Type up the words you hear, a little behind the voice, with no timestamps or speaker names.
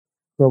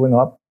growing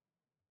up,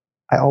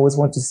 I always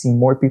want to see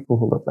more people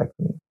who look like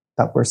me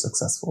that were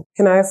successful.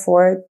 Can I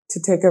afford to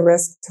take a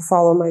risk to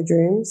follow my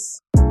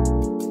dreams?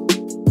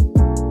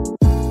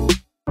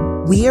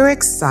 We are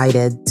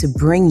excited to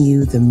bring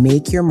you the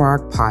Make Your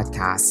Mark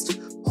podcast,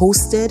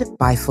 hosted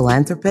by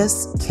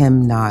philanthropist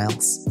Kim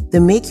Niles.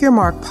 The Make Your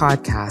Mark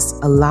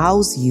podcast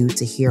allows you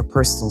to hear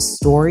personal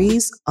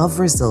stories of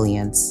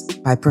resilience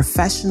by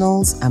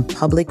professionals and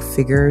public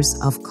figures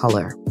of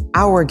color.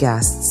 Our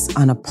guests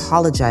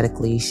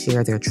unapologetically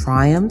share their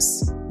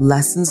triumphs,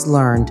 lessons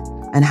learned,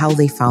 and how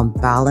they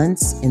found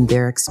balance in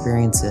their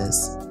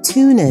experiences.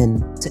 Tune in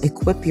to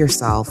equip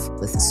yourself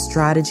with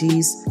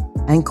strategies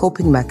and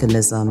coping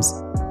mechanisms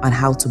on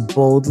how to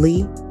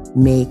boldly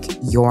make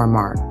your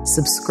mark.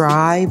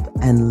 Subscribe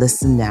and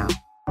listen now.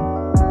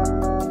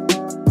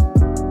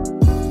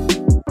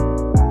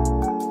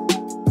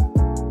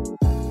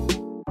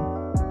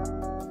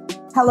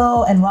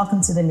 Hello and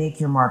welcome to the Make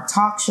Your Mark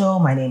talk show.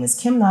 My name is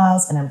Kim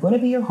Niles and I'm going to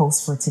be your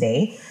host for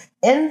today.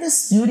 In the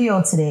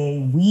studio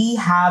today, we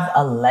have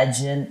a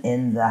legend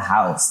in the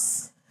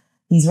house.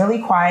 He's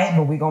really quiet,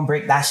 but we're going to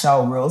break that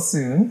shell real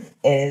soon.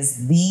 It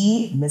is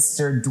the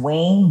Mr.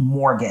 Dwayne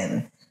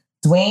Morgan.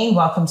 Dwayne,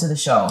 welcome to the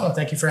show. Oh,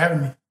 thank you for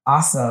having me.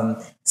 Awesome.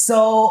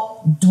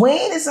 So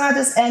Dwayne is not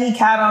just any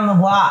cat on the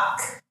block.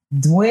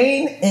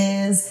 Dwayne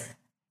is,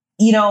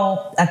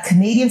 a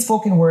Canadian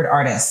spoken word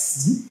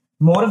artist,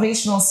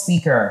 motivational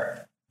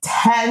speaker,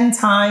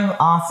 10-time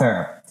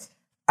author.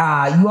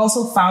 You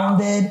also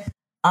founded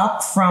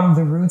Up From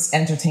the Roots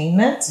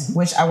Entertainment,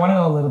 which I want to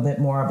know a little bit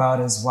more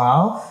about as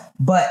well.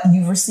 But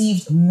you've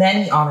received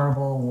many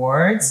honorable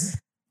awards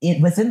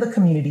within the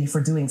community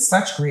for doing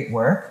such great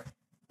work.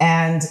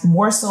 And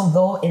more so,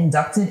 though,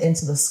 inducted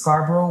into the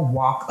Scarborough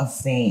Walk of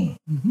Fame.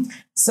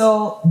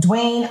 So,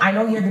 Dwayne, I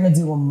know you're going to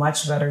do a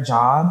much better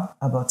job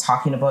about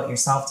talking about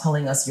yourself,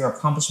 telling us your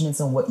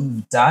accomplishments and what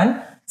you've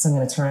done. So I'm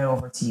going to turn it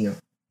over to you.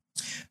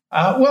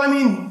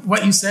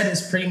 What you said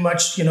is pretty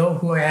much,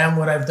 who I am,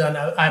 what I've done.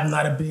 I'm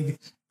not a big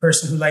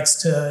person who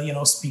likes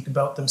to, speak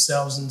about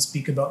themselves and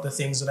speak about the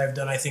things that I've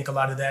done. I think a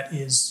lot of that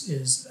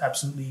is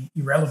absolutely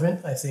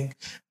irrelevant. I think,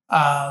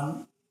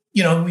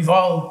 we've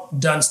all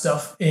done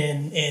stuff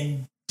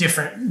in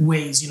different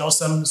ways.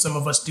 Some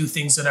of us do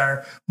things that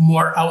are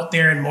more out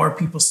there and more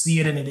people see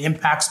it and it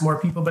impacts more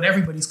people, but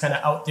everybody's kind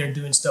of out there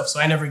doing stuff. So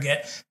I never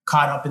get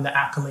caught up in the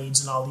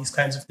accolades and all these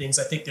kinds of things.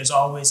 I think there's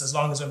always, as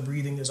long as I'm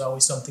breathing, there's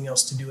always something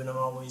else to do. And I'm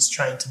always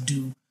trying to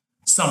do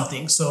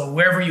something. So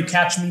wherever you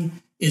catch me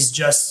is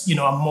just, a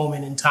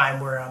moment in time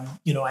where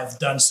I've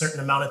done a certain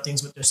amount of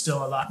things, but there's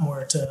still a lot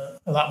more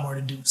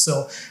to do.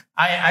 So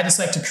I just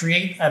like to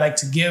create. I like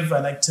to give. I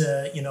like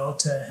to,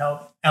 to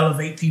help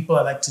elevate people.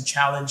 I like to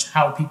challenge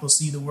how people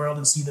see the world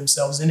and see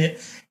themselves in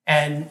it.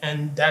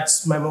 And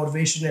that's my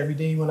motivation every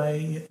day when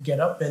I get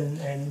up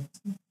and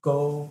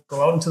go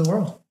out into the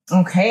world.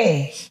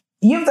 Okay.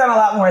 You've done a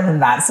lot more than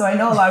that. So I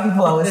know a lot of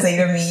people always say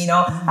to me,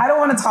 I don't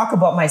want to talk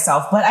about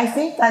myself, but I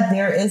think that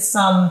there is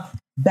some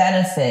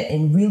benefit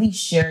in really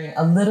sharing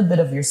a little bit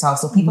of yourself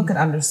so people can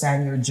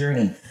understand your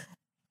journey.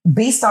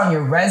 Based on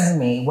your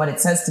resume, what it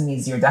says to me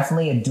is you're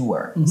definitely a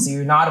doer. So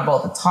you're not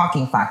about the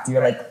talking factor.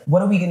 You're like,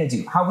 what are we going to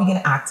do? How are we going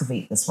to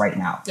activate this right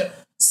now?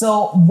 Yep.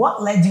 So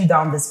what led you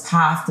down this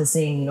path to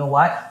saying, you know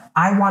what,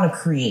 I want to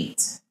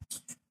create?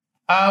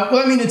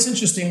 It's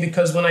interesting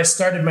because when I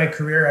started my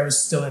career, I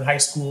was still in high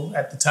school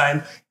at the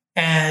time.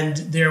 And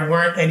there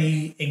weren't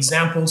any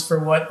examples for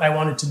what I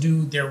wanted to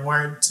do. There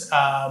weren't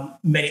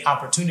many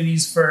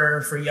opportunities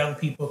for young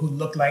people who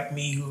looked like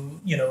me, who,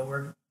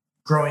 were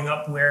growing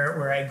up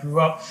where I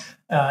grew up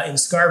in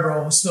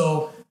Scarborough.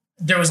 So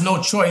there was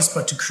no choice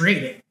but to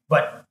create it,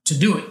 but to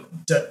do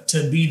it,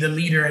 to be the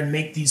leader and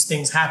make these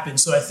things happen.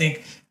 So I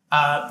think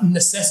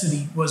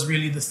necessity was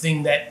really the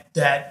thing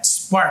that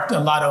sparked a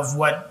lot of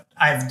what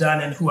I've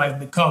done and who I've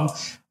become.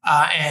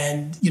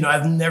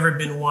 I've never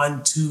been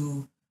one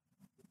to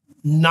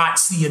not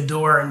see a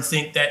door and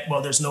think that,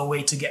 well, there's no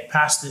way to get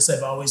past this.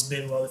 I've always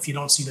been, well, if you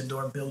don't see the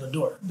door, build a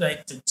door. Like,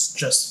 it's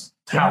just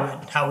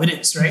how it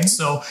is, right?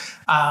 So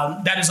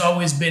that has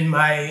always been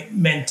my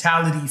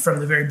mentality from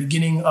the very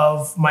beginning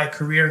of my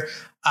career,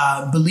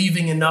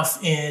 believing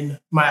enough in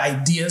my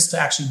ideas to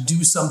actually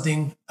do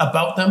something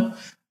about them.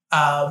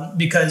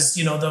 Because,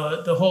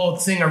 the whole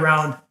thing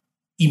around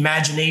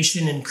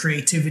imagination and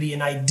creativity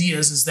and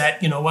ideas is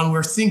that, when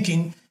we're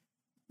thinking,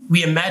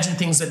 we imagine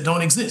things that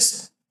don't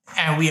exist.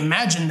 And we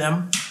imagine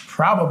them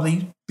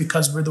probably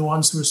because we're the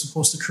ones who are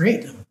supposed to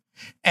create them.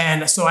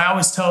 And so I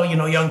always tell,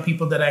 young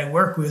people that I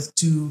work with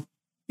to,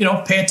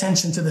 pay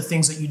attention to the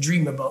things that you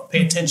dream about,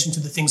 pay attention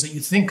to the things that you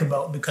think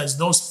about, because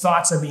those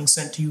thoughts are being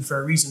sent to you for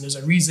a reason. There's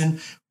a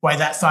reason why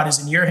that thought is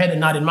in your head and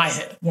not in my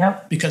head.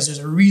 Yep. Because there's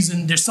a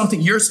reason, there's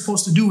something you're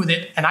supposed to do with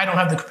it, and I don't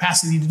have the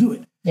capacity to do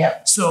it.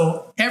 Yep.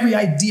 So every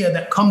idea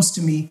that comes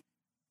to me,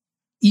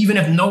 even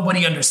if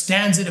nobody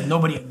understands it, if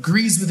nobody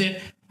agrees with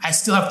it, I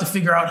still have to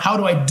figure out, how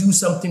do I do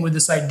something with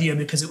this idea,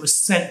 because it was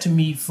sent to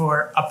me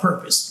for a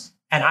purpose.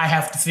 And I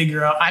have to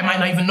figure out, I might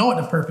not even know what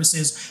the purpose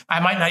is. I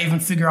might not even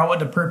figure out what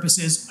the purpose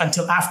is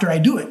until after I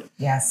do it.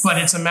 Yes. But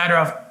it's a matter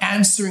of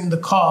answering the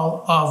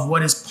call of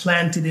what is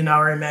planted in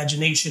our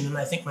imagination. And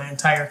I think my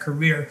entire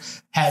career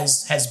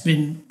has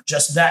been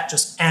just that,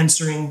 just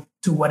answering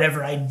to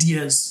whatever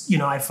ideas,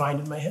 I find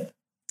in my head.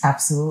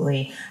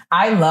 Absolutely.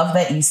 I love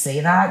that you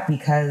say that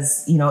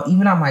because,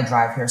 even on my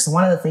drive here, so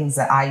one of the things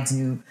that I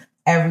do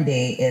every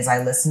day is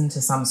I listen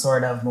to some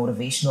sort of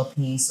motivational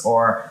piece,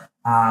 or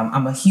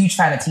I'm a huge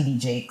fan of TD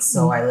Jakes.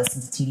 So I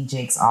listen to TD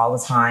Jakes all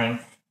the time.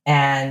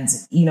 And,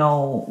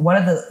 one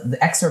of the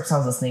excerpts I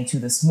was listening to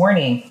this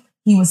morning,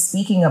 he was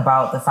speaking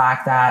about the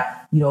fact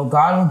that,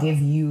 God will give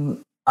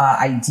you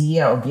an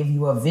idea or give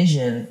you a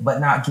vision,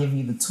 but not give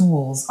you the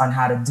tools on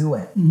how to do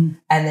it. And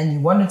then you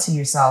wonder to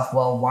yourself,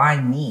 well,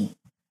 why me?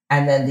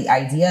 And then the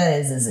idea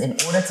is in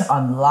order to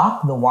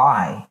unlock the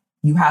why,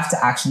 you have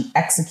to actually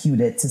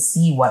execute it to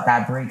see what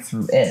that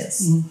breakthrough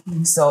is.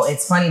 So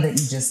it's funny that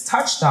you just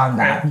touched on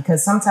that,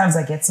 because sometimes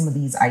I get some of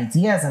these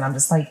ideas and I'm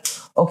just like,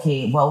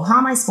 okay, well, how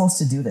am I supposed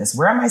to do this?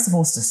 Where am I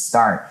supposed to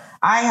start?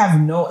 I have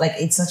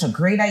it's such a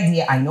great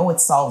idea. I know it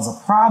solves a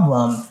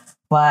problem,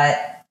 but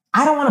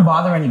I don't want to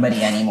bother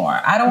anybody anymore.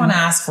 I don't want to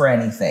ask for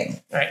anything,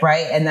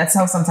 right? And that's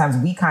how sometimes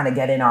we kind of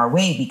get in our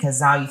way,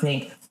 because now you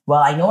think,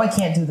 well, I know I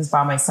can't do this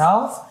by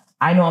myself.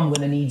 I know I'm going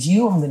to need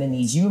you. I'm going to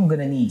need you. I'm going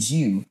to need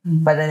you.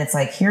 But then it's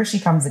like, here she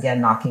comes again,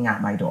 knocking at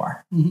my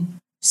door.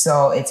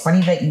 So it's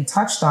funny that you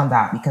touched on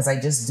that, because I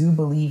just do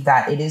believe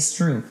that it is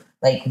true.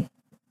 Like,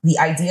 the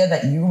idea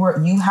that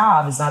you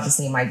have is not the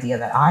same idea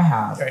that I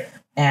have.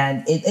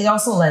 And it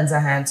also lends a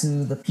hand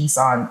to the piece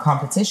on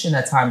competition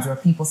at times, where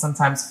people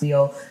sometimes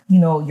feel,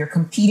 you're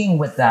competing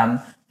with them.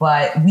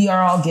 But we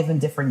are all given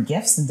different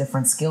gifts and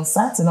different skill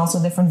sets and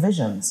also different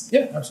visions.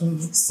 Yeah,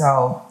 absolutely.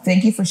 So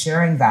thank you for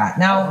sharing that.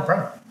 Now, No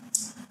problem.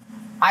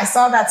 I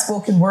saw that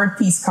spoken word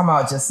piece come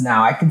out just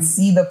now. I could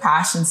see the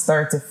passion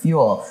start to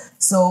fuel.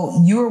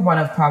 So you were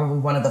probably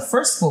one of the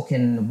first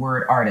spoken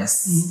word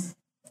artists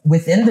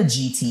within the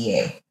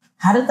GTA.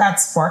 How did that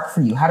spark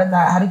for you? How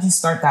did you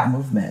start that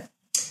movement?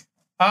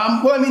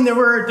 Well, I mean, there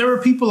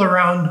were people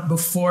around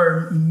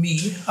before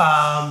me.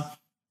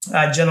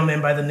 A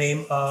gentleman by the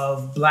name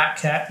of Black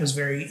Cat was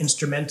very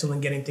instrumental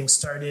in getting things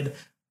started.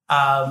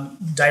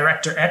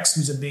 Director X,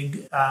 who's a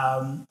big,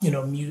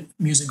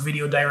 music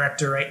video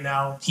director right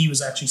now. He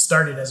was actually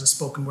started as a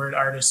spoken word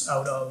artist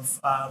out of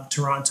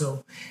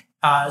Toronto.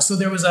 So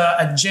there was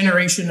a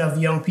generation of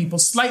young people,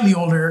 slightly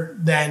older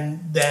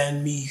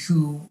than me,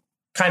 who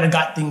kind of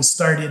got things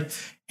started.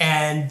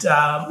 And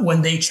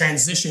when they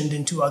transitioned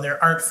into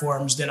other art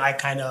forms, then I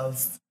kind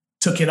of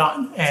took it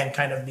on and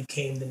kind of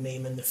became the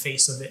name and the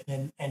face of it,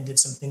 and did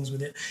some things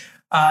with it.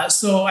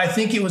 So I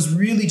think it was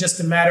really just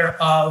a matter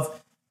of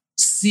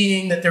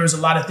seeing that there was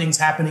a lot of things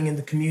happening in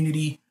the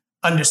community,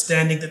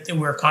 understanding that there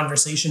were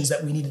conversations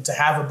that we needed to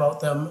have about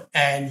them,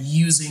 and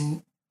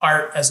using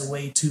art as a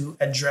way to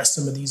address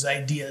some of these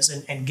ideas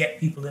and get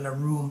people in a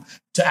room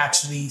to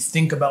actually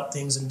think about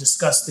things and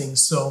discuss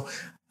things. So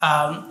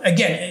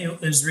again, it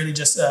was really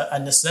just a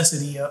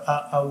necessity,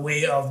 a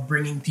way of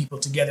bringing people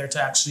together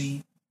to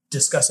actually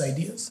discuss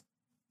ideas.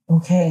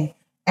 Okay.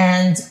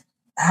 And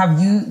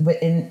have you,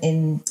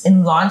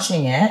 in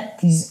launching it,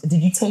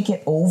 did you take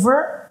it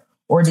over,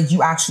 or did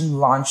you actually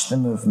launch the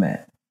movement?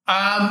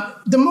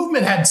 The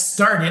movement had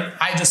started.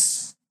 I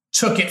just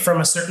took it from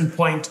a certain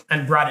point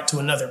and brought it to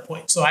another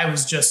point. So I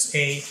was just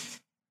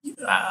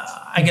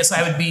I guess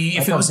I would be,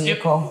 if it was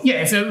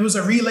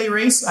a relay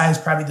race, I was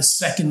probably the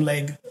second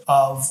leg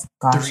of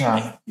the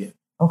relay. Yeah.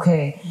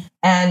 Okay.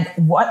 And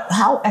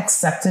how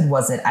accepted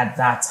was it at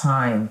that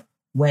time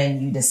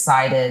when you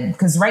decided,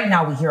 because right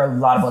now we hear a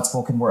lot about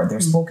spoken word.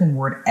 There's spoken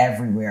word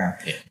everywhere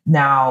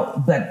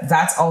now, but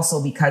that's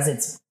also because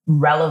it's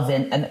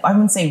relevant, and I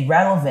wouldn't say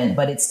relevant,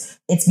 but it's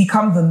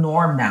become the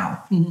norm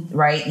now,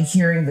 right?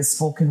 Hearing the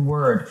spoken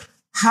word.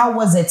 How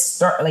was it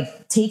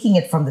taking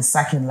it from the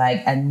second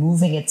leg and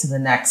moving it to the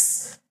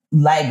next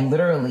leg,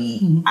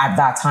 literally at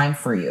that time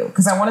for you?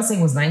 Because I want to say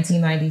it was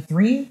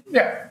 1993.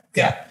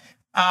 Yeah.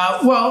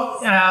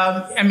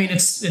 I mean,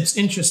 it's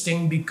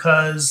interesting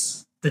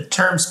because the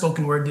term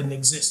spoken word didn't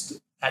exist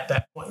at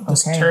that point.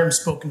 This term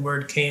spoken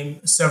word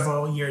came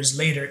several years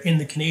later in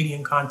the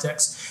Canadian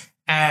context.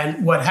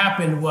 And what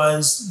happened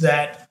was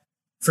that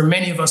for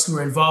many of us who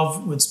were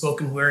involved with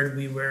spoken word,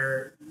 we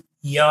were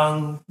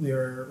young, we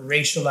were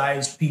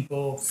racialized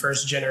people,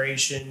 first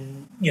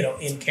generation,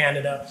 in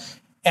Canada.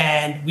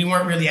 And we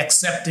weren't really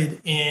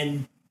accepted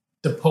in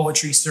the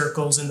poetry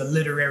circles and the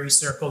literary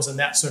circles and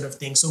that sort of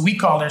thing. So we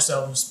called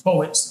ourselves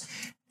poets.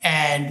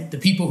 And the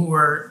people who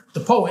were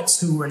the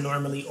poets, who were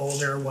normally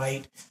older,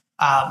 white,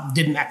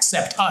 didn't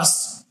accept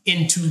us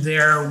into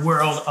their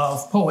world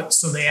of poets.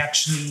 So they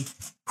actually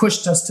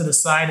pushed us to the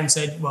side and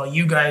said, well,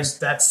 you guys,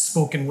 that's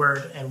spoken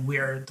word and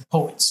we're the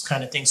poets,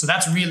 kind of thing. So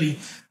that's really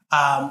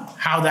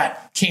how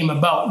that came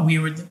about.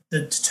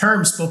 The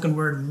term spoken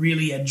word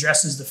really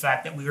addresses the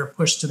fact that we were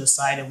pushed to the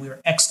side and we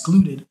were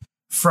excluded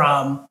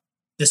from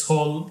this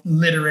whole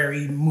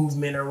literary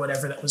movement or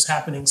whatever that was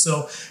happening.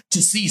 So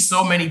to see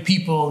so many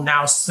people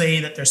now say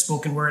that they're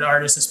spoken word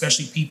artists,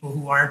 especially people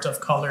who aren't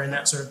of color and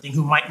that sort of thing,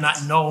 who might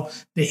not know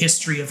the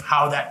history of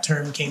how that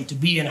term came to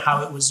be and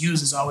how it was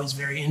used, is always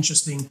very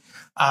interesting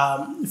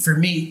for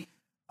me.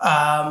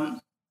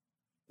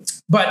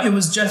 But it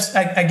was just,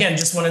 again,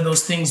 just one of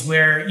those things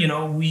where, you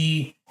know,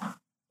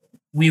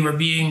 we were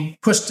being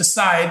pushed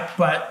aside,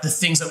 but the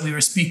things that we were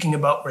speaking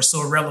about were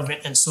so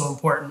relevant and so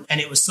important. And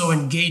it was so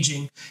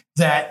engaging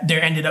that there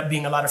ended up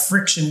being a lot of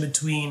friction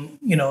between,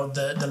 you know,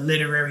 the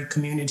literary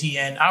community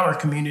and our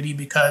community,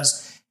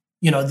 because,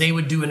 you know, they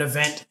would do an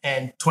event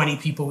and 20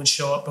 people would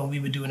show up, and we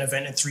would do an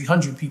event and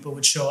 300 people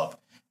would show up.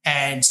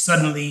 And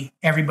suddenly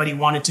everybody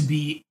wanted to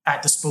be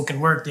at the spoken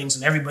word things,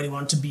 and everybody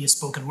wanted to be a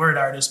spoken word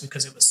artist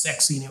because it was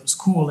sexy and it was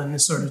cool and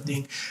this sort of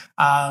thing.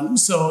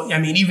 So, I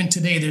mean, even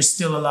today, there's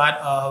still a lot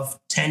of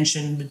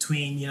tension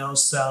between, you know,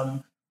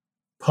 some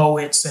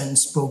poets and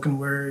spoken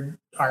word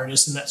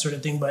artists and that sort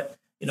of thing. But,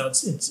 you know,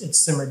 it's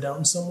simmered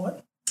down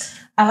somewhat.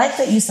 I like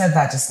that you said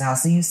that just now.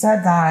 So you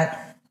said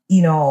that,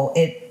 you know,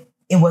 it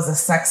was a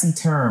sexy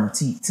term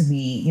to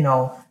be, you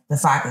know, the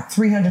fact that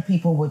 300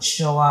 people would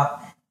show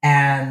up,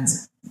 and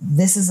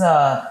this is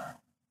the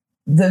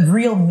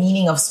real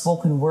meaning of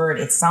spoken word.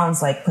 It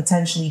sounds like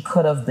potentially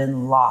could have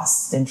been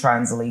lost in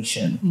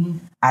translation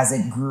as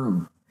it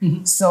grew.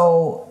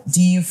 So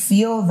do you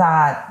feel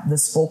that the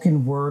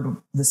spoken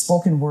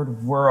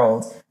word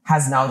world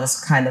has now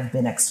just kind of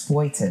been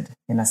exploited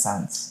in a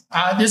sense?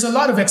 There's a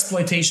lot of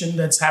exploitation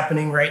that's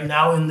happening right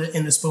now in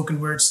the spoken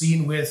word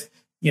scene with,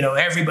 you know,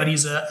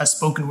 everybody's a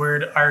spoken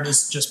word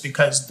artist just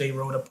because they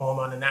wrote a poem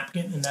on a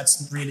napkin. And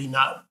that's really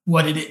not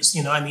what it is.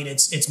 You know, I mean,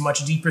 it's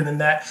much deeper than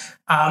that.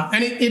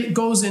 And it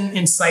goes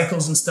in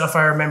cycles and stuff.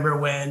 I remember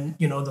when,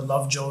 you know, the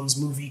Love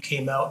Jones movie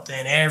came out,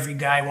 then every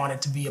guy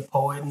wanted to be a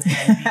poet and be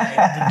like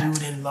the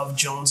dude in Love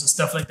Jones and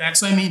stuff like that.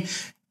 So, I mean,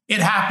 it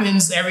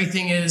happens.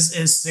 Everything is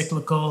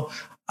cyclical.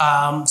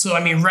 So,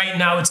 I mean, right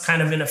now it's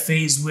kind of in a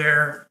phase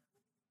where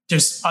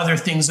there's other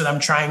things that I'm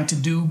trying to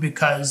do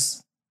because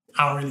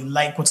I don't really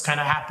like what's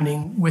kind of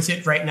happening with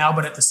it right now.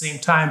 But at the same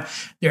time,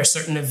 there are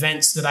certain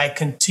events that I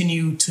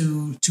continue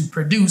to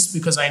produce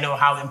because I know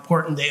how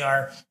important they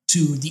are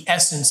to the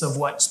essence of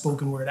what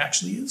spoken word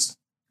actually is.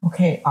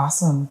 Okay,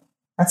 awesome.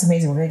 That's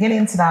amazing. We're going to get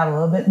into that a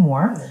little bit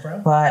more. No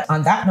problem. But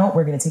on that note,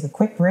 we're going to take a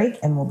quick break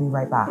and we'll be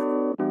right back.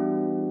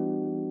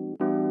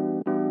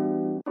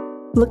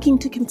 Looking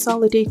to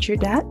consolidate your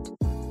debt?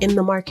 In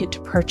the market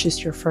to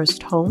purchase your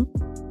first home?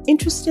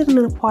 Interested in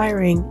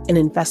acquiring an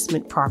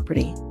investment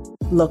property?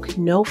 Look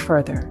no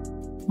further.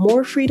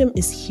 More Freedom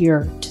is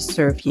here to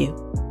serve you.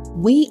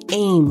 We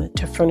aim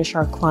to furnish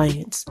our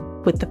clients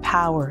with the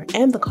power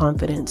and the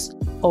confidence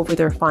over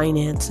their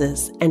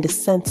finances and a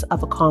sense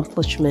of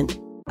accomplishment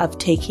of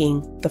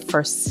taking the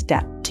first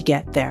step to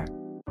get there.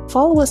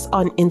 Follow us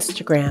on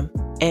Instagram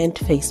and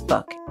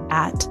Facebook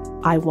at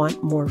I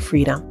Want More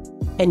Freedom.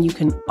 And you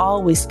can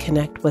always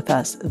connect with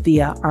us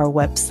via our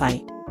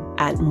website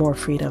at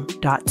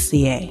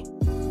morefreedom.ca.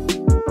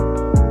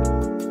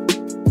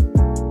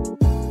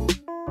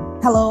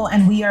 Hello,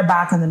 and we are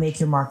back on the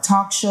Make Your Mark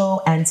Talk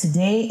Show. And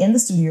today in the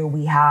studio,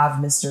 we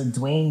have Mr.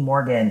 Dwayne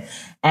Morgan.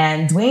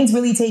 And Dwayne's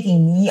really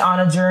taking me on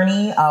a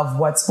journey of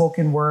what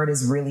spoken word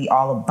is really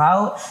all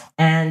about.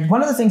 And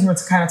one of the things we were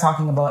kind of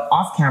talking about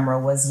off camera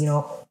was, you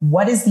know,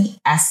 what is the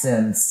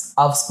essence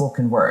of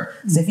spoken word?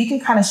 So if you can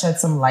kind of shed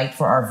some light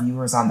for our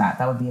viewers on that,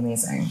 that would be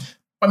amazing.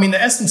 I mean,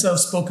 the essence of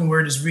spoken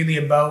word is really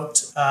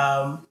about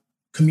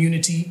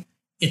community.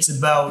 It's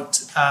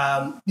about,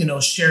 you know,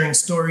 sharing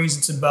stories.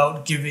 It's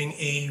about giving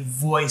a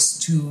voice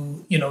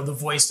to, you know, the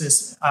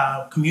voiceless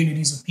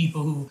communities of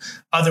people who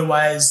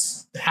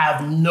otherwise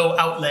have no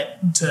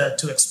outlet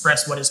to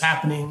express what is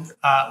happening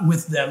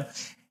with them.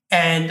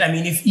 And I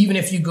mean, even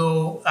if you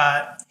go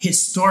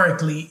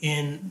historically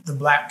in the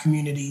Black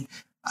community,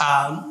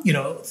 you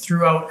know,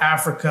 throughout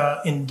Africa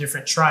in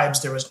different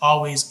tribes, there was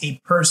always a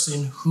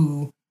person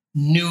who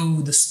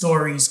knew the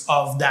stories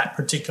of that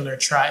particular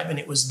tribe, and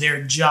it was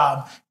their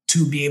job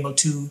to be able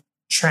to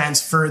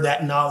transfer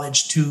that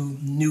knowledge to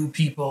new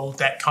people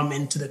that come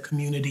into the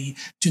community,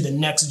 to the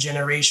next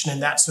generation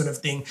and that sort of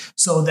thing.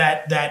 So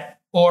that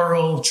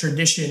oral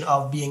tradition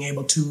of being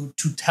able to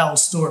tell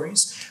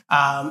stories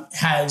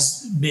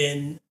has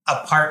been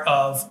a part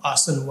of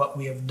us and what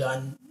we have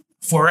done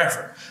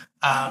forever.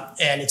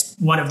 And it's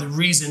one of the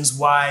reasons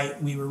why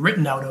we were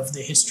written out of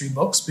the history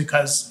books,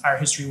 because our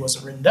history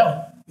wasn't written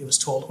down. It was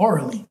told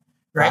orally.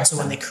 Right. So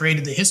when they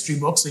created the history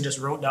books, they just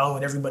wrote down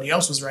what everybody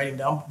else was writing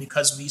down.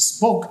 Because we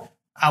spoke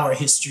our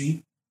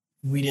history,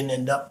 we didn't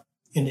end up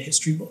in the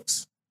history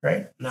books.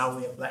 Right. Now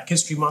we have Black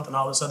History Month and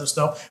all this other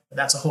stuff. But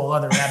that's a whole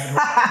other rabbit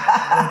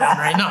hole we're down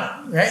right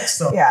now. Right.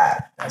 So yeah,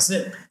 that's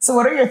it. So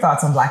what are your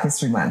thoughts on Black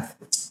History Month?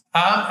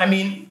 I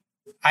mean,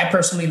 I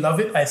personally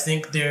love it. I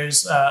think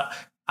there's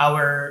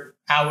our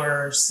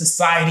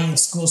society and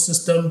school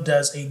system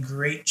does a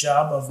great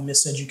job of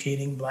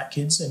miseducating Black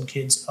kids and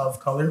kids of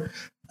color.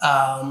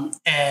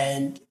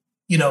 And,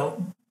 you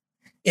know,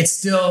 it's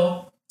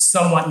still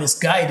somewhat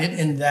misguided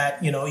in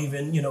that,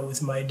 even,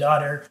 with my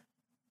daughter,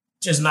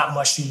 there's not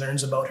much she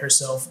learns about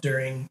herself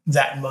during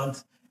that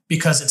month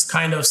because it's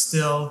kind of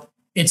still,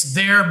 it's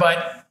there,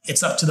 but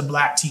it's up to the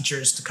Black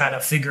teachers to kind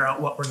of figure out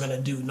what we're going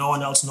to do. No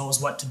one else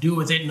knows what to do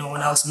with it. No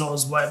one else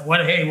knows what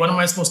am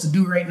I supposed to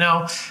do right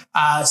now?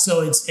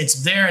 So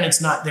it's there and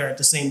it's not there at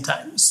the same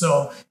time.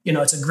 So,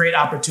 it's a great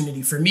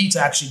opportunity for me to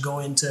actually go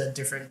into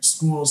different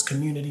schools,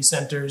 community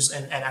centers,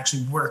 and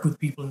actually work with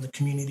people in the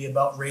community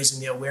about raising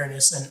the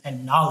awareness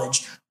and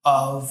knowledge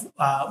of,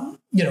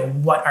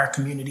 what our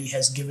community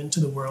has given to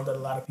the world that a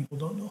lot of people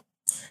don't know.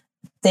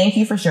 Thank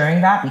you for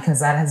sharing that,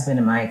 because that has been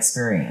in my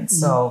experience.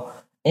 Mm-hmm. So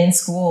in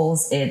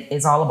schools, it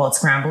is all about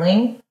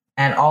scrambling,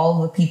 and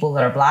all the people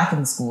that are Black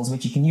in the schools,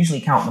 which you can usually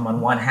count them on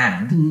one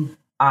hand, mm-hmm.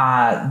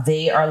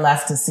 They are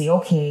left to say,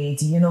 okay,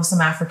 do you know some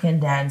African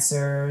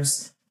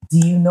dancers? Do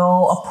you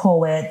know a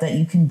poet that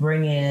you can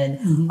bring in?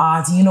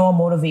 Mm-hmm. Do you know a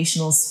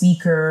motivational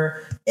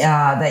speaker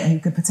that you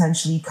could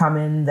potentially come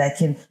in that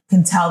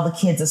can tell the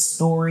kids a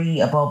story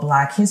about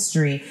Black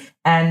history?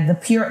 And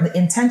the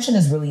intention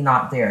is really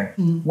not there.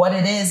 Mm-hmm. What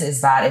it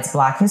is that it's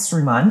Black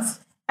History Month.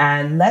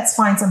 And let's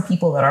find some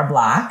people that are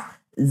Black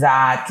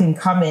that can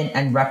come in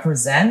and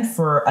represent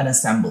for an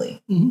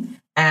assembly. Mm-hmm.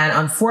 And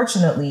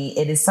unfortunately,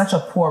 it is such a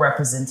poor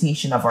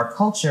representation of our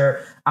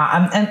culture.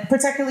 And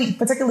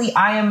particularly,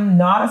 I am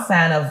not a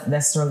fan of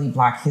necessarily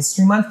Black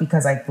History Month,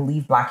 because I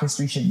believe Black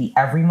history should be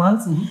every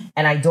month. Mm-hmm.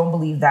 And I don't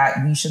believe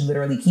that we should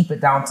literally keep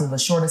it down to the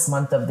shortest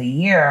month of the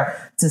year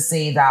to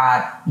say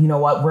that, you know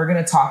what, we're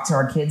going to talk to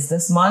our kids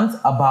this month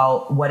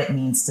about what it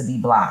means to be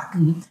Black.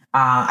 Mm-hmm.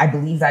 I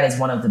believe that is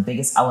one of the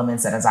biggest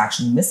elements that is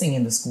actually missing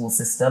in the school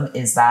system,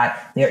 is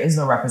that there is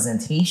no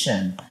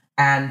representation.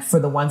 And for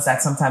the ones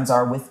that sometimes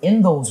are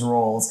within those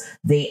roles,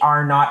 they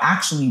are not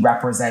actually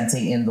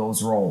representing in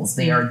those roles.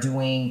 They are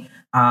doing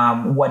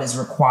what is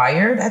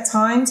required at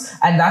times.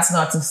 And that's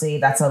not to say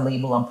that's a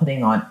label I'm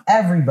putting on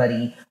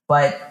everybody.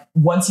 But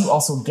once you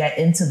also get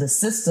into the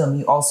system,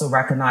 you also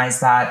recognize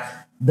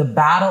that the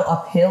battle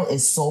uphill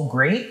is so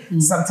great. Mm-hmm.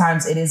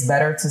 Sometimes it is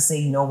better to say,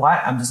 you know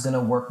what, I'm just going to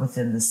work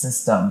within the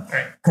system,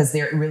 because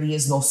there really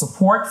is no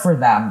support for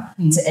them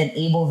to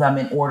enable them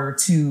in order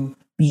to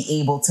be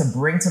able to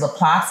bring to the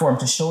platform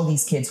to show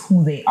these kids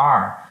who they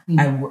are.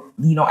 Mm-hmm.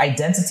 And,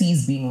 identity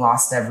is being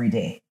lost every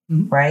day,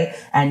 right?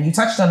 And you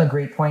touched on a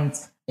great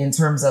point in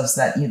terms of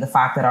that, the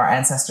fact that our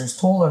ancestors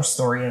told our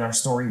story and our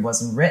story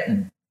wasn't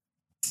written.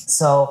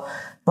 So,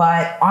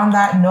 but on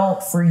that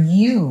note, for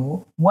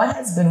you, what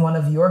has been one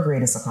of your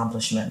greatest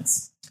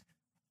accomplishments?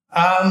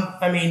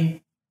 My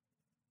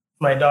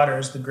daughter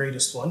is the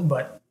greatest one,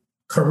 but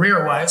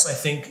career-wise, I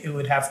think it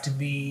would have to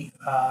be,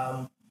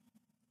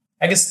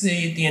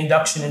 the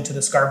induction into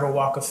the Scarborough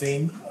Walk of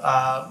Fame.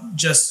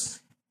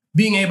 Just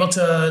being able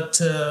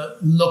to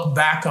look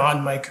back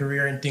on my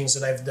career and things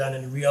that I've done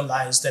and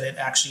realize that it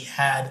actually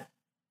had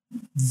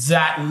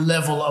that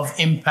level of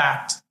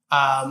impact,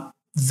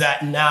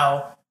 that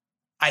now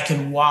I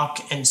can walk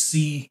and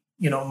see,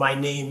 my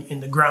name in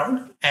the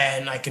ground,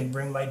 and I can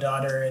bring my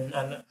daughter,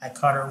 and I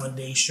caught her one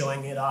day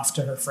showing it off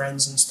to her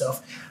friends and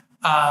stuff.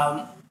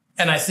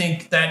 And I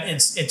think that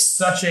it's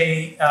such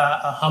a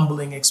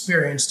humbling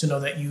experience to know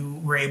that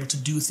you were able to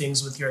do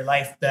things with your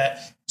life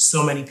that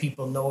so many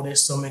people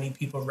noticed, so many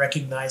people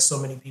recognized, so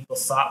many people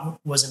thought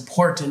was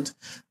important,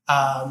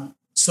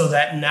 so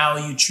that now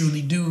you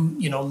truly do,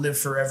 live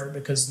forever.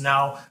 Because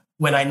now,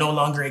 when I no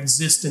longer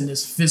exist in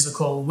this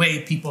physical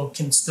way, people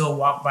can still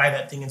walk by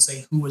that thing and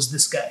say, who was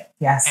this guy?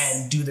 Yes.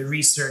 And do the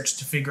research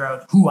to figure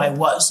out who I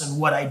was and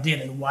what I did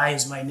and why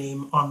is my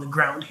name on the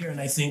ground here. And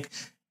I think,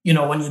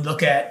 when you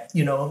look at,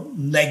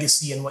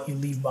 legacy and what you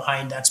leave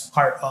behind, that's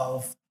part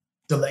of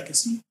the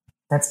legacy.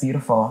 That's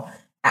beautiful.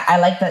 I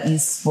like that you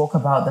spoke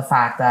about the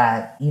fact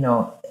that,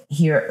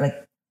 here,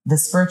 like the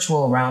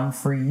spiritual realm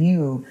for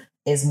you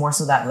is more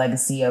so that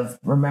legacy of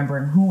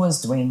remembering who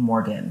was Dwayne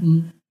Morgan.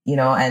 Mm-hmm.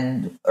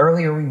 And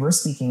earlier we were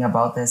speaking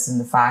about this and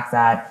the fact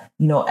that,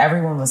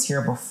 everyone was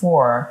here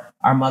before.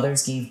 Our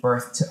mothers gave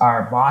birth to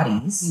our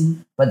bodies.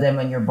 Mm-hmm. But then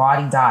when your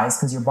body dies,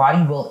 because your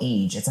body will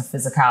age, it's a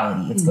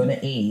physicality, it's going to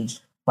age.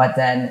 But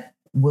then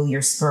will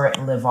your spirit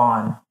live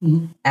on?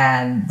 Mm-hmm.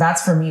 And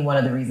that's for me one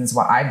of the reasons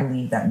why I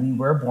believe that we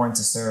were born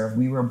to serve.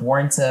 We were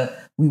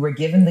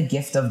given the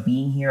gift of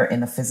being here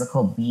in a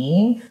physical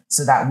being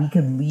so that we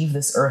could leave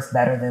this earth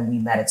better than we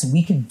met it. So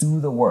we could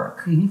do the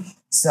work. Mm-hmm.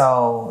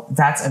 So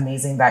that's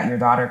amazing that your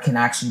daughter can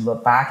actually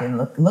look back and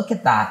look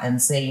at that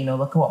and say,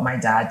 look at what my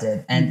dad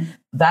did. And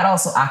that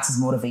also acts as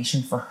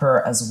motivation for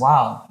her as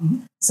well,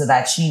 so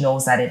that she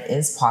knows that it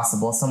is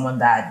possible. Someone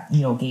that,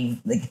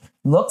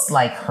 looks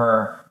like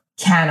her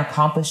can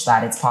accomplish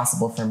that. It's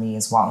possible for me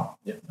as well.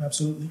 Yeah,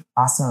 absolutely.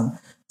 Awesome.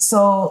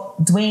 So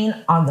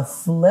Dwayne, on the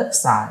flip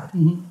side,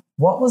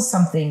 what was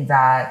something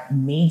that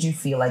made you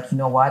feel like,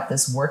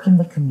 this work in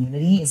the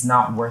community is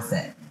not worth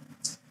it?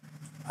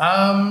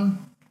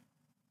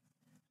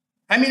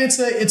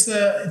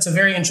 It's a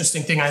very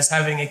interesting thing. I was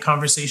having a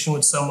conversation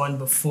with someone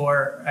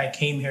before I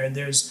came here, and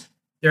there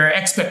are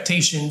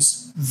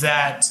expectations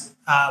that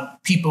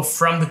people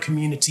from the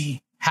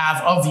community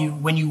have of you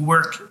when you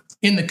work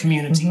in the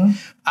community.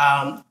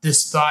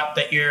 This thought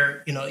that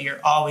you're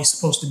always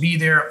supposed to be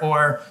there,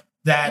 or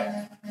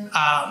that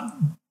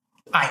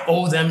I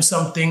owe them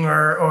something,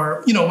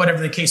 or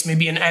whatever the case may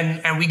be.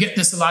 And we get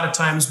this a lot of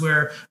times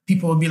where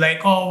people will be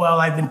like, oh, well,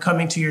 I've been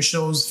coming to your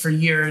shows for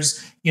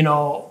years.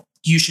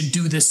 You should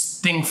do this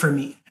thing for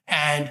me.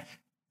 And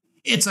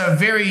it's a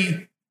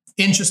very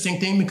interesting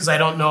thing, because I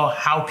don't know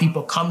how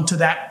people come to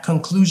that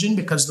conclusion,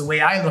 because the way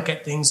I look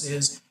at things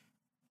is,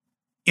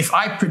 if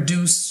I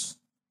produce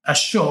a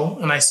show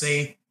and I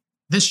say,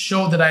 this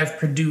show that I've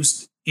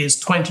produced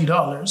is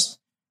 $20,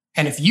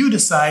 and if you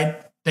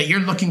decide that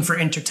you're looking for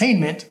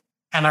entertainment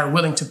and are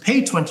willing to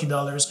pay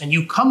 $20 and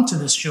you come to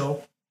this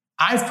show,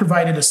 I've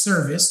provided a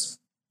service,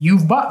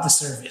 you've bought the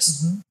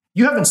service.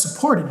 You haven't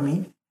supported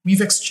me,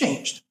 we've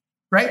exchanged,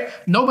 right?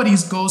 Nobody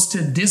goes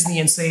to Disney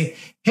and say,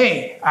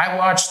 hey, I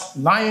watched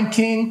Lion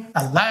King,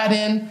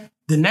 Aladdin,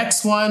 the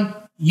next one,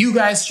 you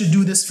guys should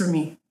do this for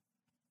me.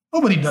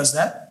 Nobody does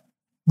that.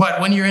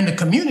 But when you're in the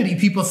community,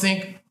 people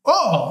think,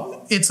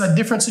 oh, it's a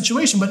different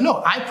situation. But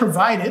no, I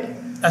provided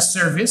a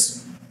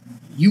service,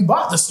 you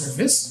bought the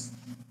service,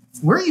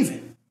 we're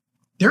even.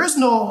 There is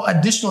no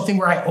additional thing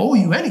where I owe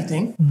you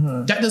anything.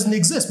 That doesn't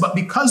exist. But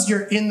because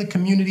you're in the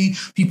community,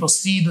 people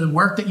see the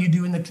work that you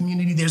do in the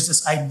community, there's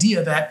this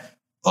idea that,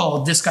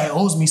 oh, this guy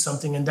owes me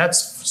something. And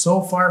that's so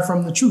far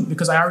from the truth,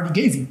 because I already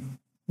gave you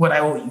what I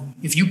owe you.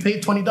 If you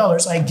paid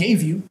 $20, I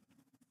gave you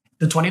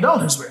the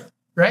 $20 worth,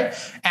 right?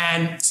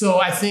 And so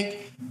I think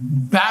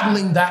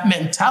battling that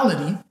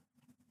mentality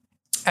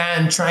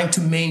and trying to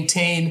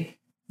maintain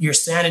your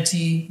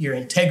sanity, your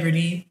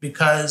integrity,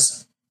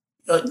 because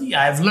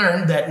I've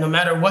learned that no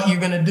matter what you're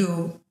going to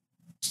do,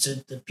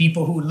 the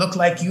people who look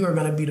like you are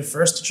going to be the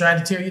first to try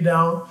to tear you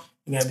down.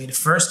 You're going to be the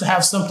first to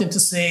have something to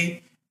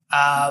say.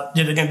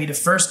 They're going to be the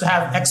first to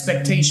have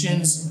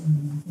expectations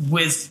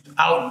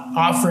without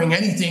offering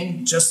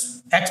anything,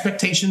 just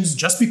expectations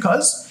just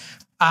because.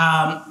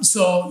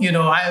 So,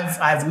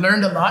 I've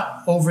learned a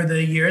lot over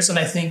the years, and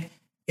I think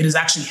it has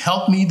actually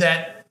helped me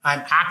that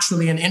I'm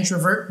actually an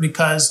introvert,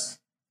 because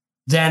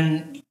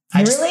then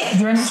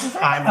You're an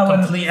introvert? I'm a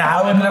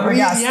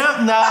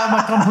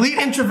complete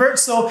introvert.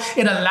 So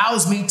it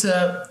allows me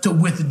to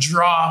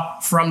withdraw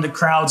from the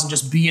crowds and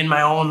just be in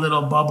my own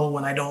little bubble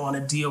when I don't want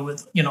to deal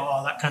with,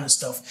 all that kind of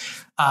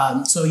stuff.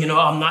 So,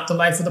 I'm not the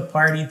life of the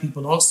party.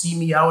 People don't see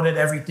me out at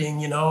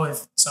everything,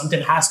 if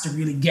something has to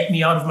really get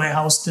me out of my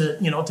house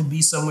to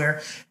be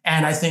somewhere.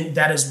 And I think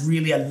that has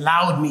really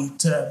allowed me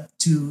to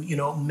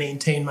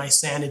maintain my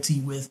sanity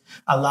with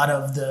a lot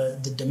of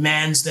the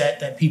demands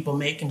that people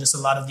make, and just a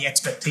lot of the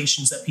expectations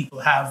that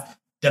people have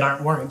that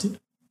aren't warranted.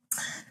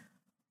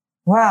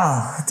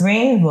 Well,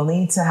 Dwayne, we'll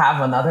need to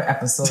have another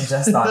episode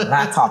just on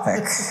that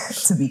topic,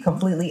 to be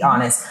completely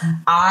honest.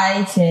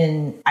 I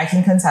can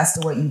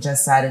contest to what you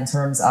just said in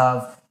terms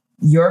of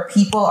your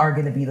people are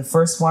going to be the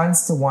first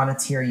ones to want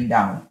to tear you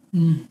down.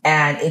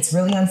 And it's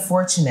really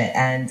unfortunate.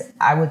 And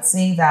I would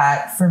say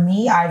that for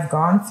me, I've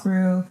gone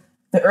through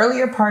the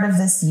earlier part of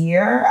this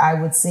year, I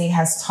would say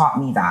has taught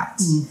me that.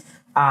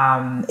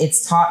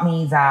 It's taught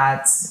me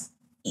that,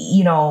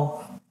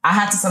 I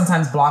had to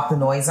sometimes block the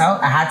noise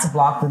out. I had to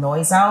block the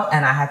noise out,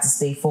 and I had to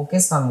stay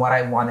focused on what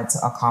I wanted to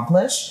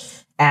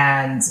accomplish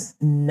and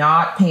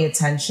not pay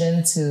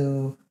attention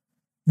to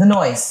the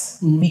noise,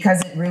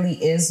 because it really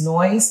is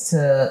noise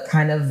to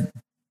kind of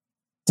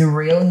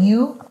derail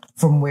you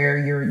from where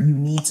you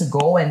need to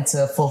go and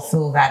to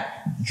fulfill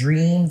that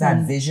dream,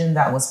 that vision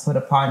that was put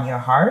upon your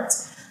heart.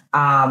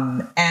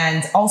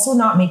 And also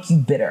not make you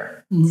bitter.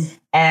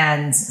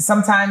 And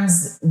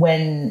sometimes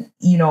when,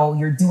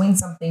 you're doing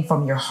something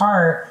from your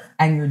heart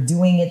and you're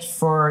doing it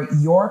for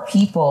your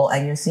people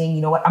and you're saying,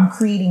 you know what, I'm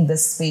creating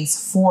this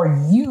space for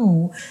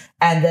you.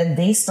 And then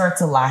they start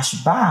to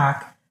lash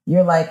back.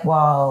 You're like,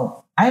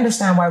 well, I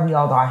understand why we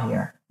all got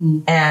here.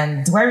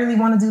 And do I really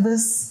want to do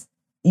this?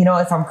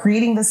 If I'm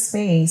creating this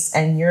space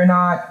and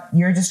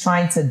you're just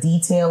trying to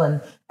detail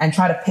and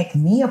try to pick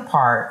me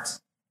apart.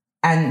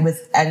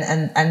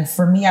 And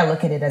for me, I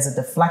look at it as a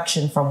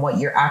deflection from what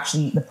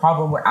the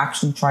problem we're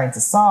actually trying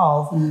to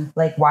solve.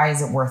 Like, why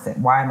is it worth it?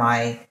 Why am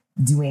I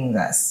doing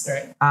this?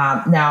 Right.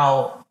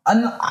 Now,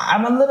 I'm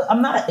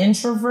not an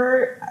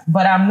introvert,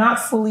 but I'm not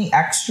fully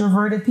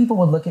extroverted. People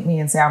would look at me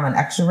and say I'm an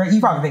extrovert. You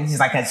probably think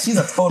she's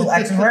a total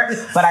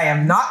extrovert, but I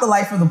am not the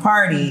life of the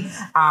party.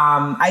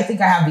 I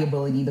think I have the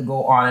ability to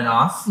go on and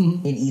off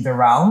in either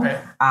realm.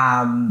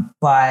 Right.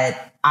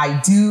 But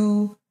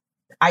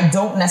I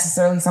don't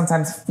necessarily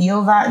sometimes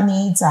feel that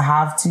need to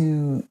have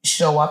to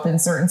show up in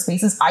certain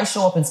spaces. I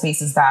show up in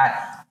spaces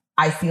that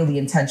I feel the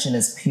intention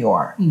is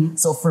pure.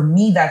 So for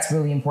me, that's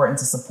really important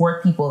to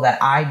support people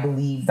that I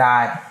believe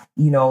that,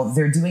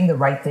 they're doing the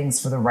right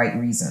things for the right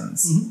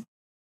reasons.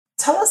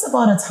 Tell us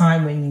about a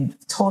time when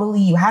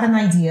you had an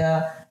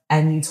idea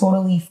and you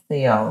totally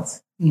failed.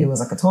 It was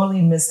like a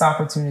totally missed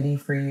opportunity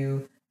for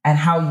you, and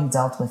how you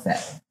dealt with it.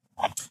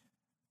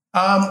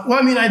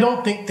 I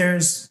don't think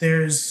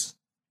there's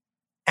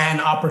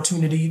an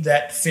opportunity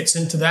that fits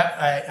into that.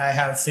 I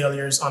have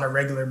failures on a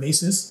regular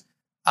basis.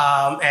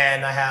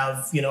 And I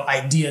have,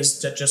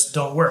 ideas that just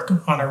don't work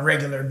on a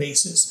regular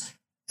basis.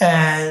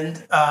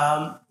 And,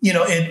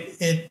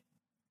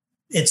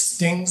 it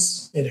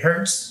stings, it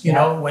hurts,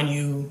 when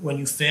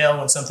you fail,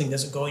 when something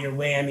doesn't go your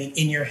way. I mean,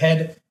 in your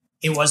head,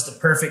 it was the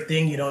perfect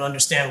thing. You don't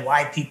understand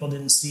why people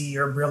didn't see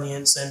your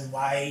brilliance and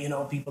why,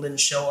 people didn't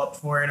show up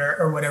for it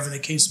or whatever the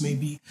case may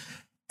be.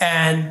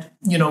 And,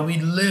 we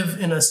live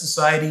in a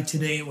society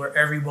today where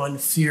everyone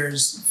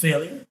fears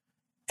failure.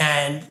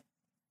 And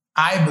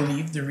I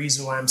believe the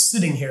reason why I'm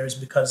sitting here is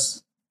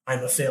because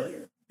I'm a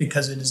failure,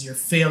 because it is your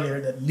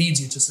failure that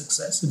leads you to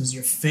success. It is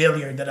your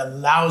failure that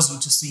allows you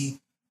to see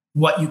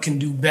what you can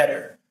do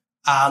better.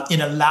 It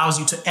allows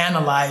you to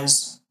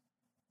analyze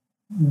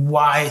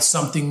why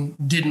something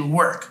didn't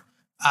work,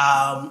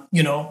 and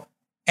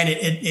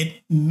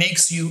it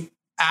makes you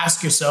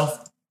ask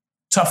yourself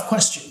tough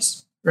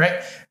questions,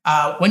 right?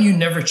 When you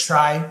never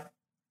try,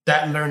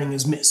 that learning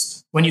is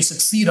missed. When you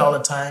succeed all the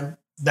time,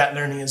 that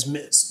learning is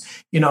missed.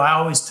 I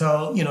always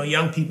tell,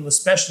 young people,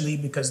 especially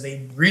because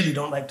they really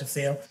don't like to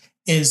fail,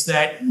 is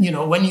that,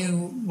 when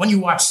you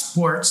watch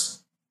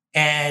sports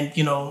and,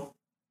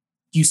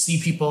 you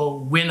see people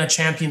win a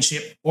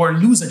championship or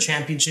lose a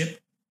championship,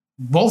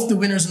 both the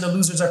winners and the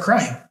losers are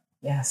crying.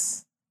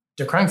 Yes.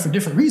 They're crying for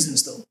different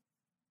reasons, though.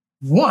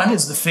 One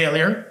is the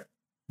failure,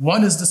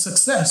 one is the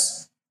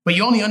success, but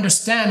you only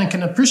understand and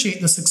can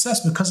appreciate the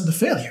success because of the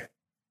failure.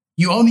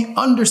 You only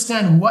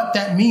understand what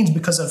that means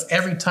because of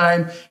every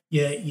time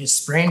you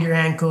sprained your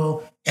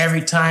ankle,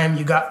 every time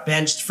you got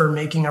benched for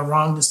making a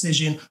wrong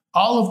decision.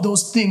 All of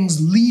those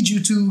things lead you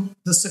to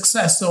the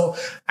success. So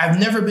I've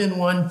never been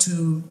one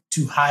to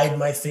hide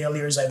my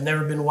failures. I've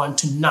never been one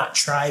to not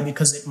try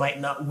because it might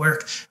not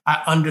work.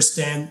 I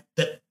understand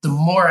that the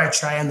more I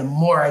try and the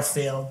more I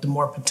fail, the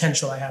more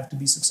potential I have to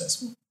be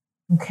successful.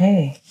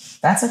 Okay.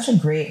 That's such a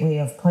great way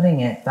of putting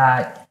it,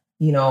 that,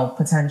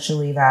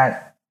 potentially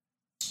that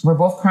we're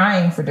both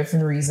crying for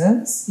different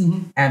reasons,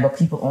 but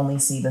people only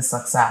see the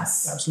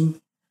success.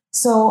 Absolutely.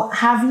 So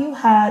have you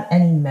had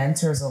any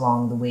mentors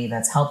along the way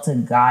that's helped to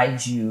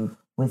guide you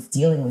with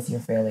dealing with your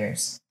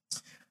failures?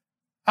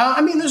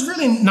 There's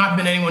really not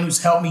been anyone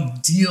who's helped me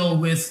deal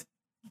with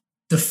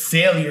the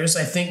failures.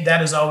 I think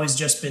that has always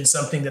just been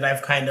something that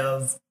I've kind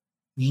of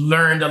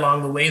learned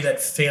along the way, that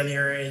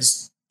failure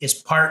is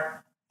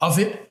part of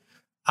it.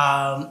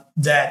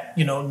 That,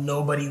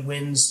 nobody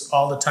wins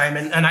all the time.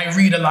 And I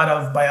read a lot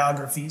of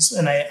biographies,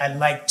 and I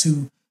like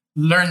to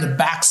learn the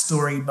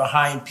backstory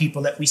behind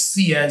people that we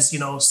see as,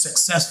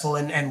 successful,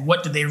 and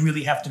what do they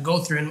really have to go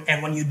through.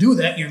 And when you do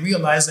that, you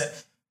realize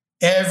that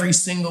every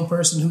single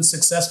person who's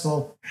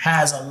successful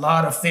has a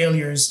lot of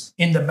failures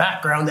in the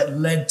background that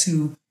led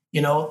to,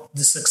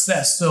 the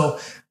success. So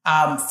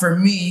for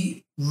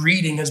me,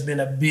 reading has been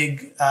a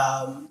big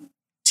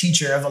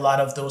teacher of a lot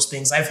of those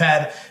things. I've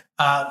had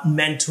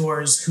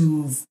mentors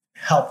who've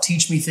helped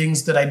teach me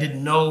things that I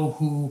didn't know,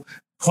 who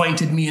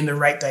pointed me in the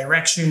right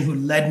direction, who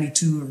led me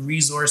to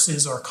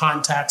resources or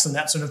contacts and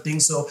that sort of thing.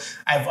 So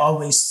I've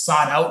always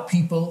sought out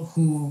people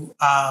who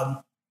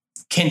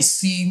can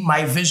see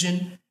my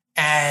vision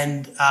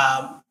and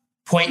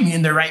point me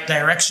in the right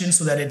direction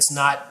so that it's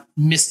not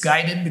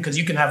misguided, because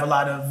you can have a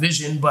lot of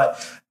vision,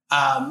 but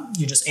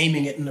you're just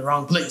aiming it in the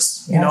wrong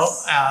place,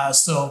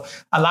 So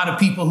a lot of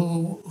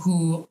people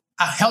who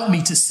help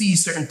me to see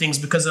certain things,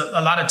 because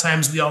a lot of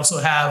times we also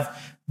have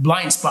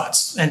blind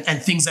spots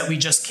and things that we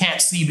just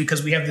can't see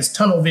because we have this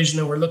tunnel vision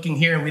and we're looking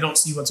here and we don't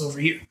see what's over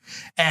here.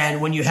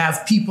 And when you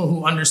have people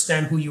who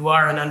understand who you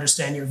are and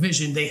understand your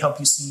vision, they help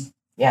you see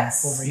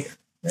over here.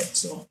 Right?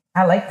 So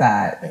I like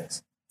that.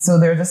 Thanks. So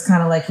they're just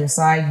kind of like your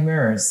side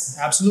mirrors.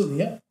 Absolutely.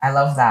 Yeah. I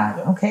love that.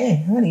 Yeah.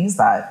 Okay. I'm going to use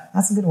that.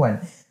 That's a good one.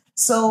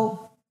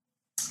 So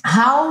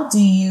how do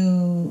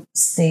you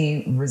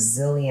stay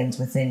resilient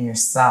within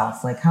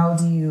yourself? Like, how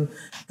do you,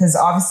 because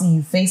obviously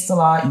you faced a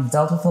lot, you've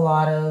dealt with a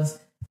lot of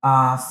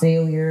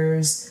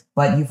failures,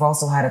 but you've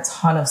also had a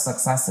ton of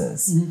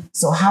successes. Mm-hmm.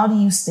 So how do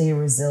you stay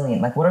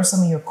resilient? Like, what are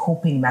some of your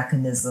coping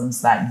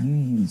mechanisms that you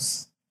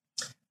use?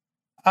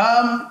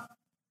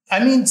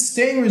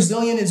 Staying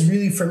resilient is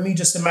really, for me,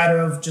 just a matter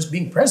of just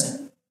being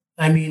present.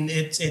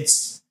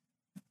 It's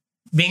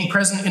being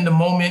present in the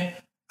moment,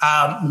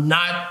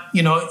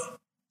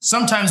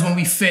 sometimes when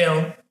we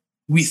fail,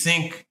 we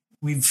think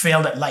we've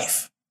failed at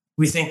life.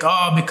 We think,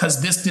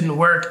 because this didn't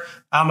work,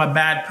 I'm a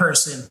bad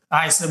person.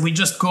 We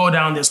just go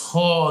down this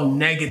whole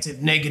negative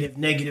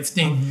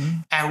thing. Mm-hmm.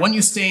 And when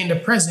you stay in the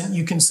present,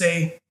 you can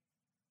say,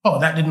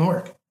 that didn't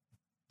work.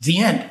 The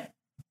end.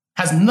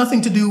 Has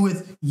nothing to do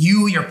with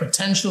you, your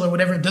potential or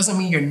whatever. It doesn't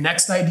mean your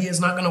next idea is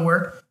not going to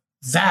work.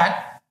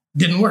 That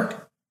didn't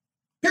work.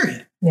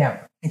 Period.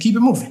 Yeah. And keep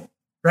it moving.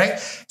 Right.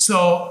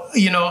 So,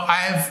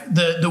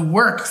 the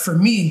work for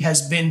me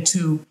has been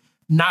to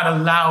not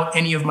allow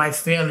any of my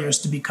failures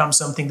to become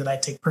something that I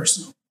take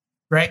personal.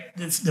 Right.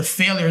 The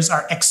failures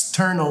are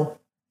external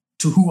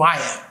to who I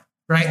am.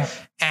 Right. Yeah.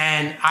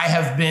 And I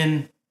have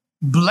been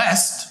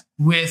blessed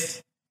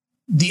with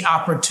the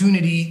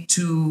opportunity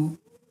to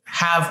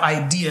have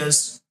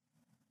ideas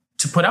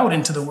to put out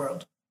into the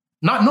world.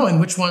 not knowing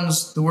which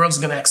ones the world's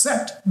going to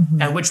accept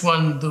and which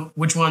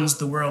ones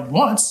the world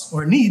wants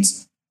or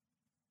needs,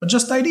 but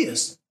just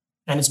ideas.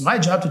 And it's my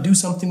job to do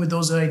something with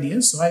those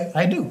ideas. So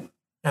I do.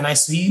 And I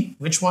see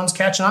which ones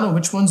catch on and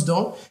which ones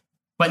don't.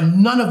 But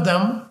none of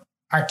them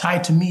are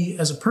tied to me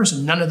as a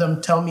person. None of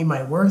them tell me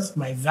my worth,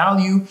 my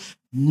value.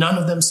 None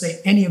of them say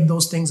any of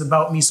those things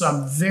about me. So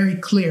I'm very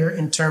clear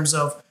in terms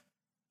of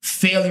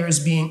failures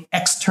being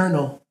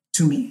external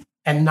to me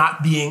and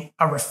not being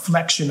a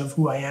reflection of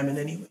who I am in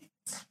any way.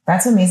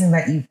 That's amazing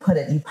that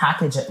you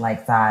package it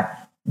like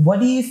that.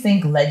 What do you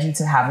think led you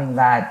to having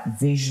that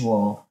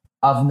visual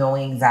of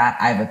knowing that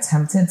I've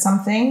attempted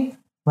something,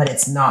 but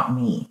it's not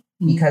me?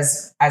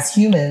 Because as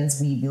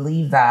humans, we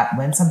believe that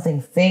when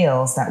something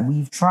fails that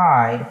we've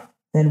tried,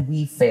 then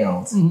we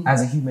failed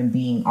as a human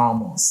being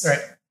almost. Right.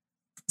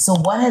 So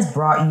what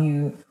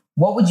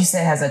would you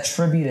say has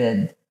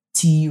attributed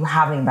to you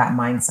having that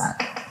mindset?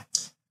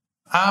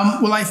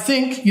 Well, I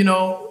think,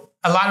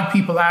 a lot of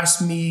people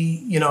ask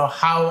me,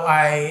 how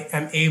I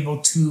am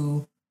able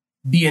to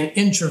be an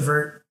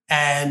introvert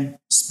and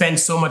spend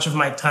so much of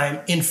my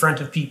time in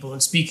front of people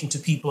and speaking to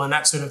people and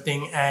that sort of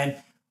thing. And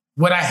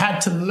what I had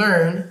to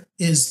learn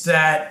is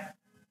that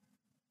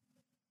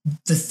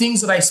the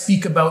things that I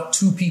speak about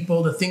to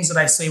people, the things that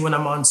I say when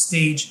I'm on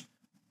stage,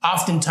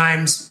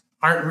 oftentimes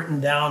aren't written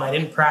down. I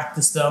didn't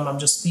practice them. I'm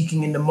just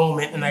speaking in the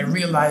moment. And I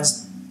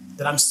realized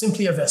that I'm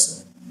simply a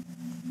vessel.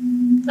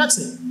 That's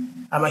it.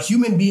 I'm a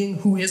human being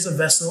who is a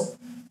vessel.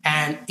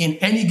 And in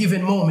any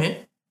given moment,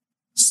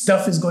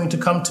 stuff is going to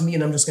come to me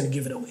and I'm just going to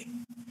give it away.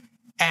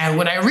 And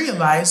when I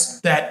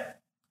realized that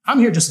I'm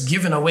here just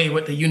giving away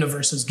what the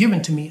universe has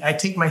given to me, I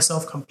take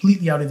myself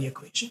completely out of the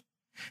equation.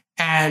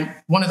 And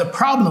one of the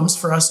problems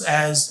for us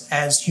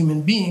as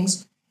human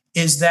beings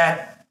is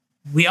that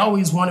we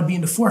always want to be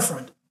in the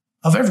forefront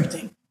of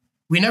everything.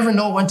 We never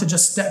know when to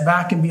just step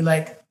back and be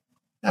like,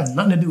 that has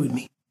nothing to do with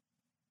me.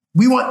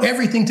 We want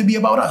everything to be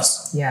about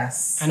us.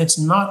 Yes. And it's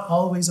not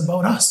always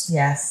about us.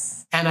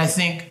 Yes. And I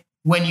think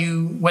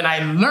when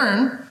I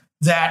learn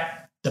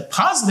that the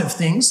positive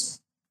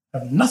things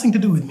have nothing to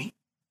do with me,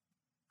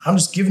 I'm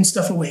just giving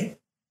stuff away,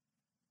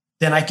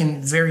 then I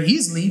can very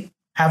easily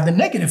have the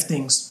negative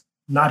things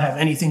not have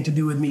anything to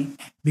do with me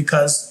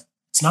because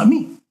it's not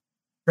me,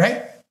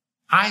 right?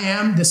 I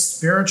am this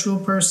spiritual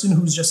person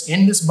who's just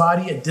in this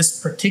body at this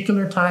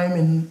particular time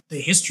in the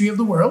history of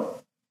the world.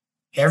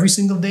 Every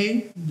single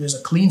day, there's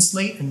a clean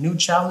slate and new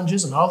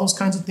challenges and all those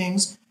kinds of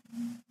things.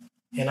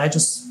 And I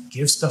just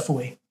give stuff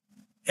away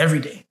every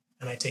day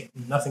and I take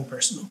nothing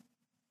personal.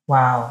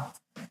 Wow.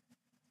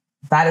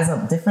 That is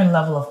a different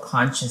level of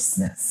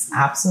consciousness.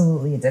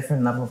 Absolutely a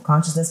different level of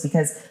consciousness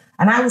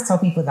and I always tell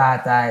people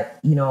that,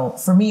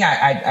 for me,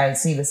 I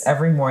say this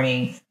every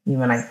morning,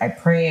 when I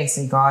pray, I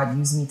say, God,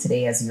 use me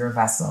today as your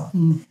vessel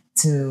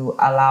to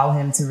allow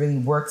him to really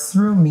work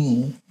through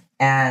me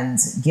and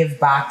give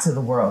back to the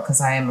world. Because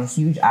I am a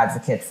huge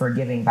advocate for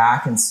giving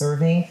back and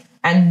serving,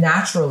 and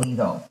naturally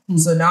though.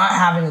 So not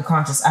having a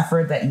conscious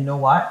effort that,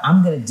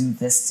 I'm going to do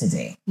this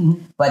today.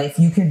 But if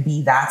you could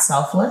be that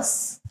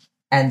selfless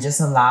and just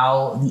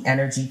allow the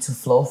energy to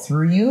flow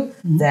through you,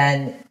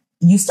 then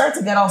you start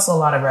to get also a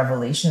lot of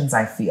revelations,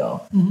 I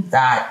feel,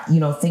 that,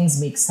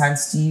 things make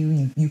sense to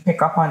you. You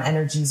pick up on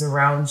energies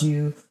around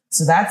you.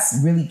 So that's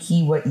really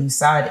key. What you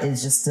said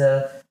is just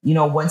to,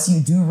 once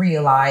you do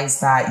realize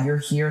that you're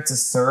here to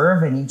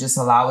serve and you just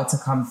allow it to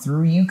come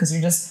through you, because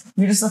you're just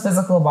a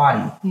physical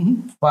body,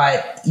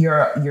 but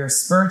your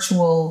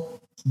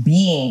spiritual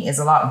being is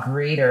a lot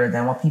greater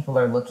than what people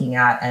are looking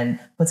at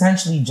and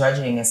potentially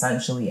judging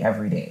essentially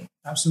every day.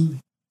 Absolutely.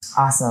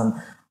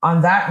 Awesome.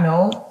 On that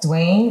note,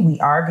 Dwayne, we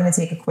are going to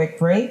take a quick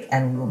break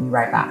and we will be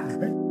right back.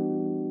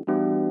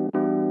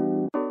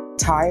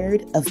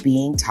 Tired of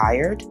being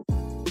tired?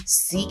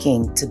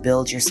 Seeking to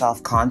build your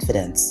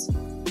self-confidence?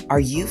 Are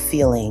you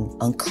feeling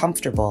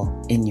uncomfortable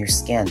in your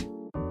skin?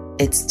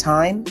 It's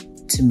time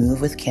to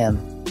move with Kim.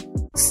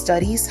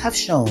 Studies have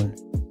shown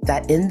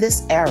that in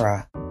this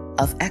era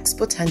of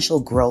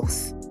exponential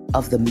growth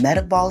of the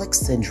metabolic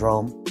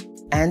syndrome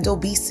and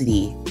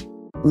obesity,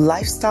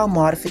 lifestyle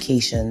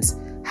modifications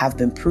have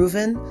been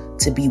proven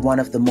to be one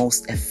of the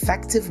most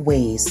effective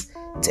ways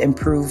to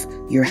improve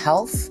your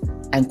health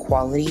and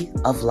quality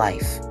of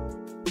life.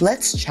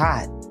 Let's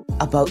chat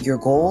about your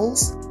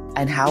goals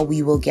and how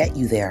we will get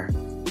you there.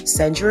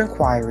 Send your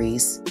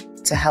inquiries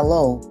to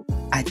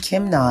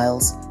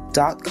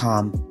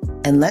hello@kimniles.com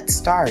and let's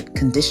start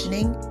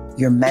conditioning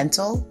your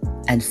mental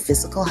and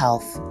physical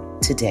health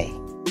today.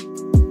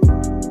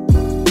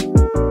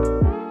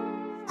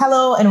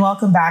 Hello and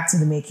welcome back to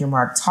the Make Your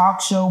Mark Talk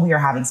Show. We are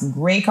having some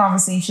great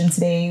conversation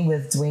today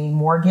with Dwayne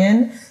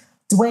Morgan.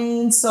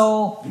 Dwayne,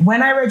 so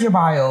when I read your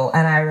bio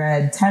and I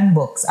read 10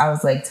 books, I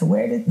was like, to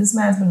where did this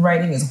man's been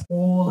writing his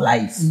whole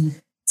life?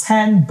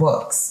 10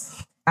 books.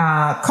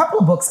 A couple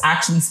of books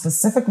actually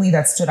specifically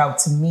that stood out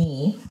to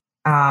me.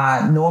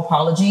 No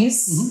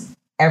Apologies,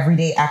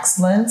 Everyday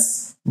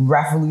Excellence,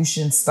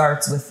 Revolution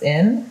Starts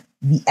Within,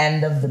 The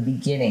End of the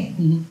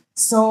Beginning.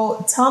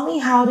 So tell me,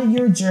 how did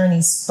your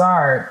journey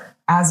start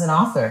as an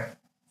author?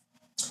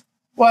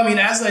 Well, I mean,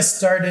 as I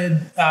started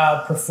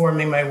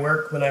performing my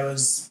work when I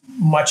was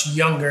much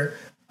younger,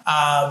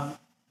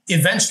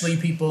 eventually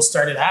people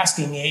started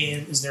asking, hey,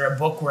 is there a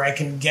book where I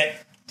can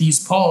get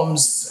these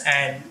poems?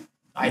 And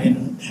I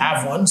didn't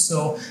have one.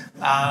 So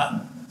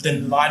the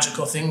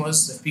logical thing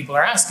was, if people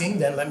are asking,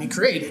 then let me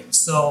create it.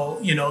 So,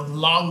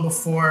 long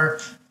before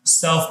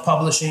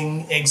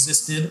self-publishing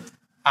existed,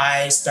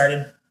 I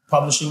started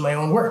publishing my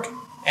own work.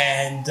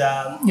 And,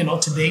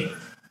 to date,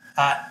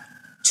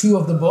 2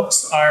 of the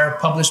books are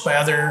published by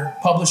other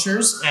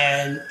publishers,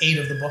 and 8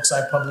 of the books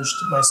I published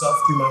myself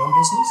through my own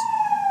business.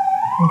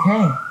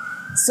 Okay.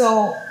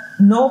 So,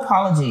 No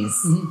Apologies.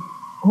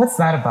 What's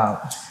that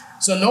about?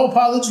 So No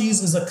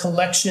Apologies is a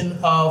collection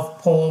of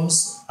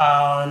poems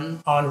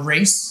on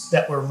race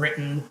that were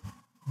written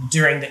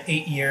during the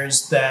 8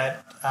 years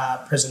that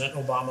President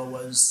Obama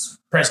was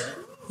president.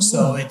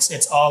 So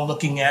it's all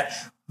looking at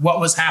what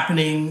was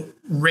happening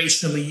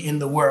racially in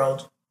the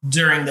world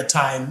during the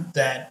time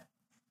that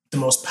the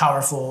most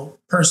powerful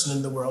person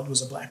in the world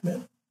was a Black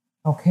man.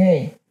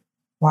 Okay.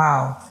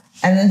 Wow.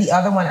 And then the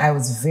other one I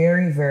was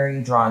very,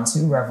 very drawn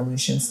to,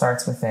 Revolution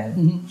Starts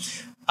Within.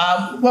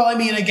 Well, I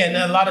mean, again,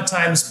 a lot of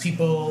times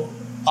people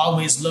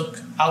always look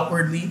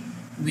outwardly.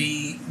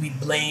 We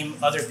blame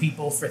other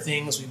people for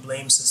things. We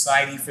blame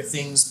society for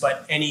things.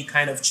 But any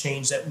kind of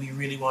change that we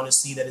really want to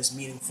see that is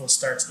meaningful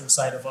starts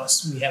inside of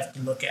us. We have to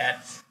look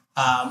at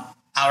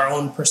our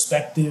own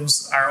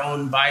perspectives, our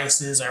own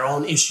biases, our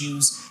own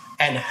issues,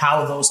 and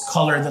how those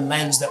color the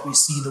lens that we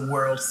see the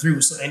world through.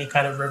 So any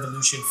kind of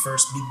revolution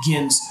first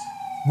begins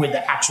with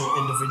the actual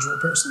individual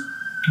person.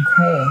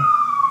 Okay.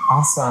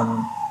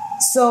 Awesome.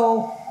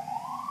 So,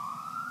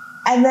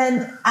 and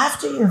then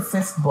after your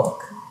 5th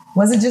book,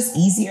 was it just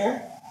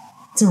easier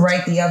to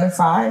write the other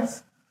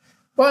 5?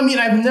 Well, I mean,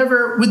 I've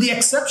never, with the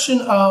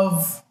exception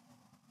of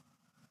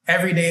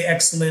Everyday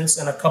Excellence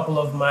and a couple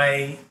of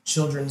my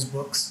children's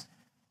books,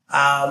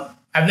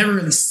 I've never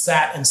really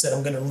sat and said,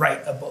 I'm going to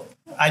write a book.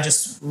 I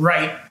just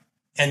write,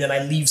 and then I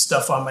leave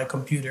stuff on my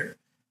computer.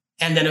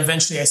 And then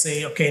eventually I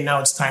say, okay,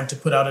 now it's time to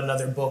put out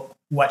another book.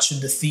 What should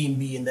the theme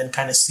be? And then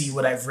kind of see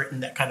what I've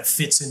written that kind of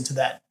fits into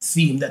that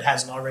theme that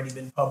hasn't already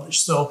been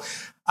published. So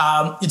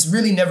it's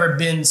really never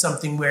been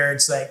something where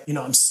it's like,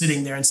 I'm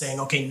sitting there and saying,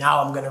 okay,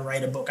 now I'm going to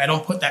write a book. I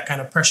don't put that kind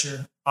of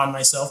pressure on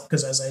myself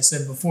because, as I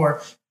said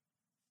before,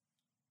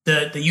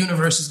 the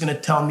universe is going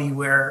to tell me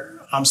where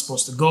I'm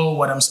supposed to go,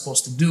 what I'm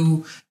supposed to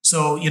do.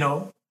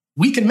 So,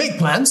 we can make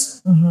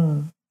plans,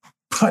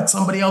 but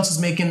somebody else is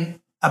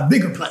making a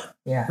bigger plan.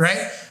 Yeah.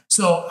 Right.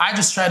 So I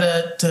just try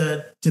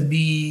to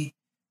be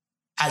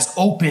as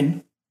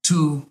open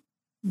to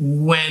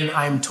when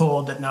I'm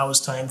told that now is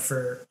time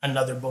for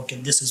another book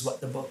and this is what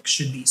the book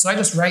should be. So I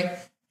just write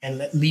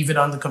and leave it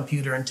on the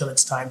computer until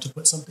it's time to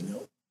put something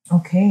out.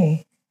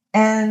 Okay.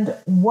 And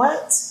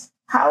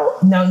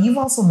now you've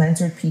also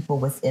mentored people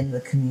within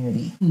the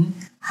community.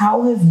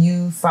 How have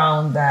you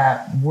found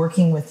that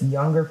working with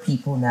younger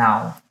people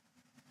now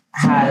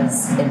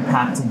has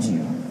impacted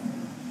you?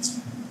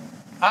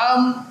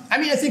 I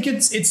mean, I think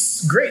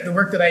it's great, the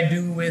work that I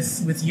do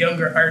with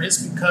younger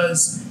artists,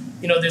 because,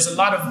 there's a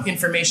lot of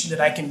information that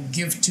I can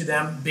give to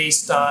them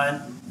based on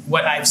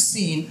what I've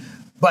seen,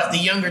 but the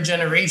younger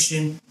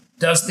generation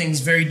does things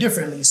very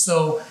differently.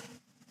 So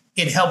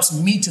it helps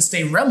me to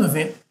stay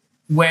relevant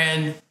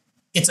when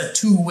it's a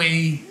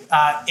two-way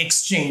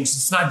exchange.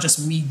 It's not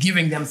just me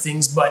giving them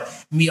things, but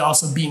me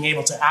also being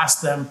able to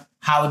ask them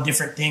how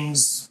different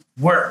things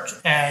work.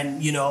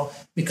 And,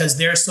 because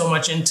they're so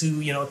much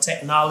into,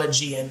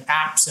 technology and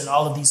apps and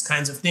all of these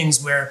kinds of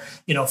things where,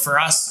 for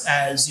us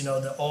as,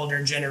 the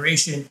older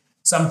generation,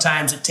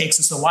 sometimes it takes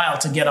us a while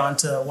to get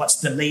onto what's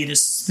the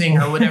latest thing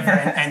or whatever.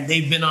 and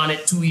they've been on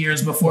it 2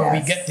 years before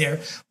we get there.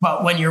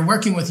 But when you're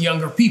working with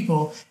younger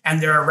people and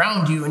they're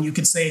around you and you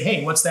could say,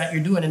 hey, what's that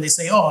you're doing? And they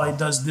say, oh, it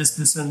does this,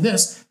 this, and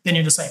this. Then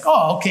you're just like,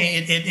 oh, okay.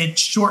 It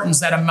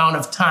shortens that amount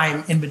of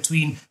time in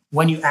between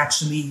when you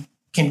actually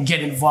can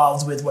get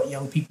involved with what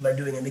young people are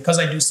doing. And because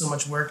I do so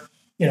much work,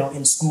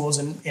 in schools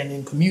and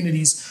in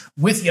communities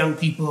with young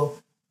people,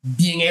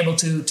 being able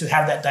to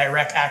have that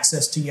direct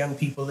access to young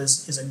people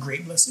is a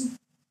great blessing.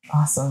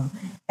 Awesome.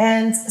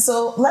 And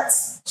so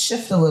let's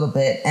shift a little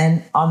bit.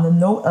 And on the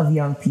note of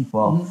young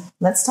people,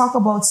 let's talk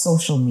about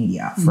social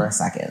media for a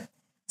second.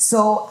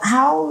 So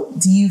how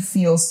do you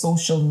feel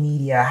social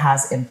media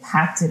has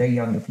impacted our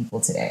younger people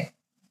today?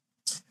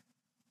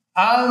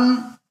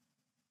 And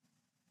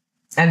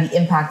the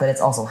impact that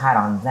it's also had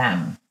on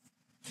them.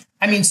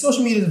 I mean,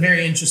 social media is a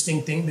very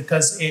interesting thing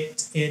because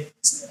it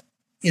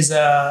is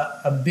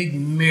a big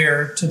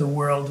mirror to the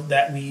world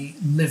that we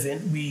live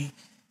in.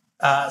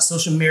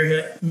 Social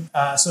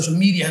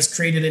media has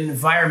created an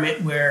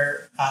environment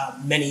where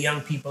many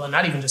young people, and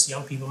not even just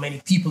young people,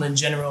 many people in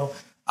general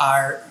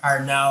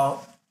are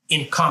now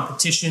in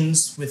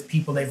competitions with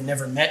people they've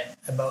never met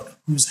about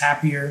whose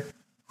happier,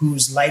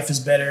 whose life is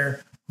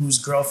better, whose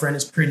girlfriend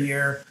is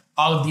prettier,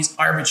 all of these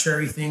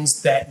arbitrary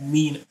things that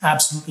mean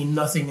absolutely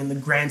nothing in the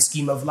grand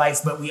scheme of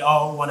life, but we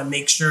all want to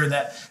make sure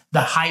that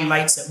the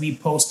highlights that we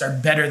post are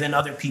better than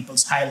other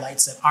people's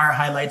highlights, that our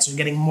highlights are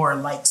getting more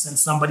likes than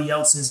somebody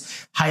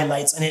else's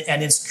highlights.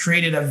 And it's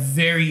created a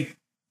very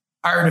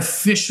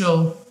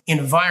artificial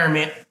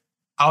environment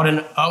out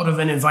of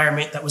an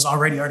environment that was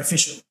already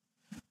artificial.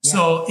 Yeah.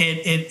 So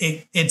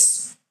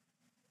it's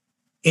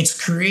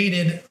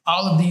created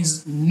all of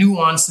these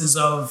nuances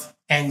of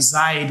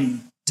anxiety,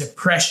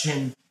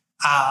 depression,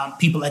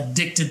 people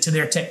addicted to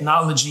their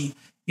technology.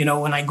 You know,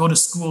 when I go to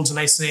schools and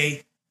I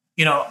say,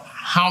 you know,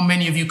 how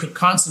many of you could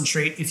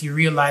concentrate if you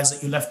realize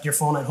that you left your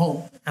phone at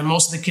home? And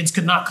most of the kids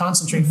could not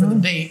concentrate for the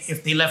day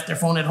if they left their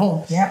phone at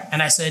home. Yeah.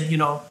 And I said, you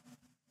know,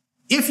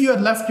 if you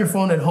had left your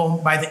phone at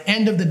home, by the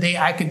end of the day,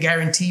 I could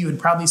guarantee you would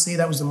probably say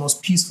that was the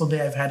most peaceful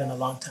day I've had in a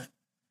long time.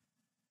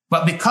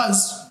 But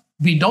because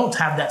we don't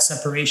have that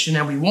separation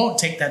and we won't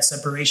take that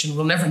separation,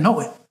 we'll never know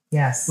it.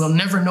 Yes. We'll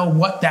never know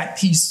what that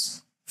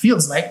peace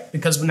feels like,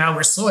 because now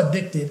we're so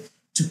addicted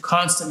to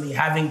constantly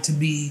having to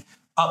be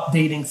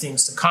updating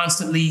things, to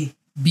constantly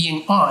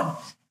being on.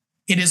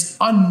 It is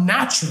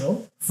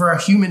unnatural for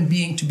a human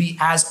being to be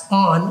as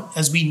on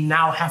as we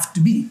now have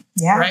to be,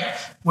 right?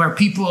 Where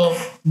people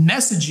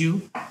message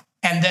you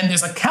and then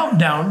there's a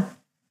countdown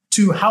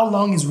to how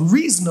long is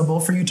reasonable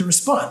for you to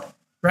respond,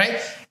 right?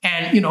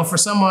 And, you know, for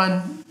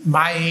someone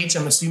my age,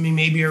 I'm assuming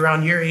maybe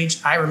around your age,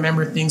 I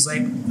remember things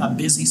like a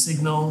busy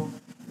signal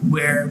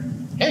where,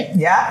 hey.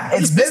 Yeah,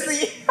 it's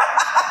busy.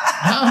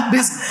 I'm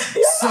busy.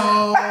 Yeah.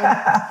 So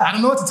I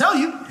don't know what to tell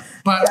you,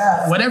 but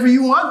whatever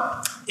you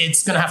want,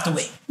 it's going to have to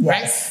wait,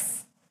 right?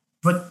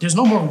 But there's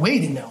no more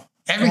waiting now.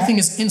 Everything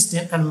is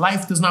instant and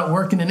life does not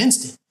work in an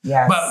instant.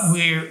 Yes. But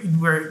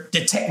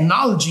the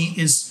technology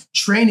is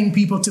training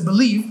people to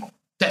believe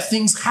that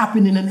things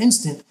happen in an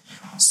instant.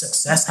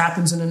 Success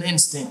happens in an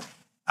instant.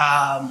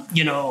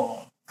 You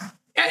know,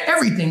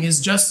 everything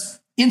is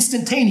just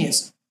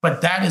instantaneous,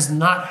 but that is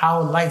not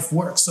how life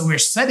works. So we're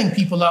setting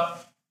people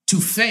up to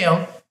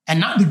fail, and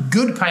not the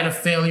good kind of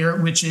failure,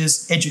 which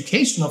is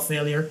educational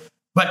failure,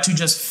 but to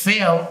just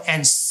fail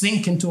and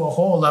sink into a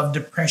hole of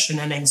depression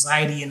and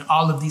anxiety and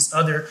all of these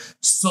other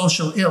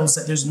social ills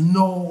that there's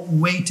no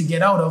way to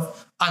get out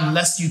of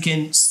unless you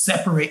can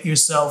separate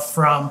yourself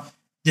from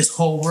this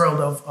whole world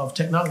of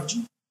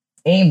technology.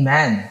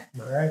 Amen.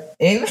 All right.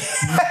 Amen.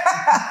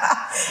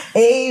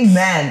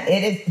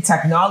 Amen.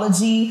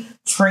 Technology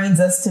trains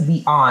us to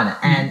be on,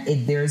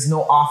 and there's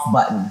no off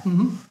button.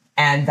 Mm-hmm.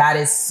 And that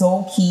is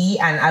so key.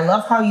 And I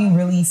love how you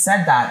really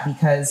said that,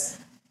 because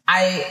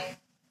I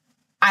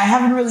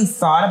haven't really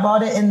thought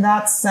about it in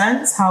that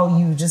sense, how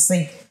you just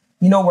like,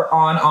 you know, we're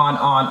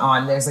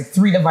on. There's like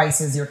 3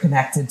 devices you're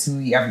connected to.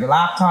 You have your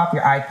laptop,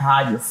 your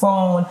iPad, your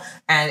phone.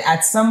 And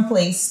at some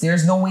place,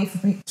 there's no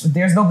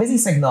busy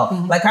signal.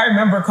 Mm-hmm. Like I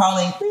remember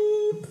calling,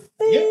 beep,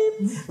 beep.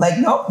 Like,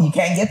 nope, you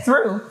can't get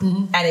through.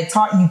 Mm-hmm. And it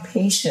taught you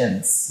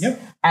patience.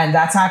 Yep. And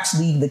that's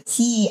actually the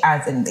key.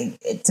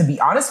 To be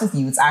honest with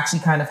you, it's actually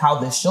kind of how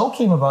this show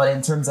came about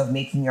in terms of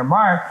making your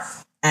mark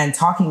and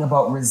talking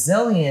about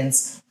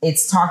resilience.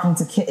 It's talking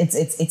to kids.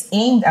 It's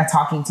aimed at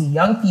talking to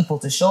young people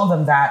to show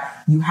them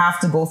that you have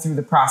to go through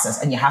the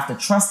process and you have to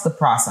trust the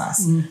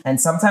process. Mm-hmm.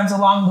 And sometimes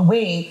along the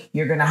way,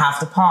 you're going to have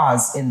to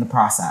pause in the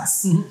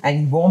process,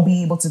 and you won't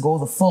be able to go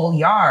the full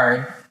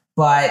yard,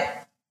 but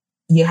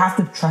you have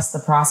to trust the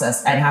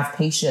process and have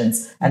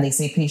patience. And they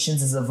say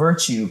patience is a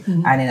virtue.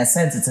 Mm-hmm. And in a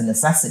sense, it's a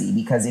necessity,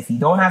 because if you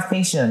don't have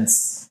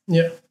patience,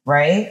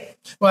 right?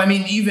 Well, I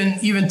mean,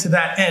 even to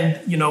that end,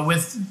 you know,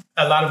 with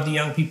a lot of the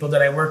young people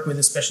that I work with,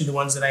 especially the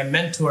ones that I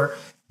mentor,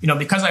 you know,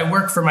 because I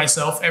work for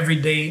myself, every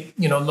day,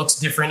 you know, looks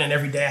different, and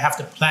every day I have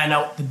to plan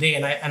out the day.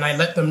 And I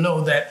let them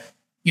know that,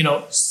 you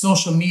know,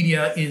 social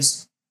media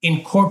is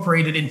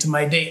incorporated into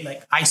my day.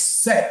 Like I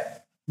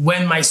set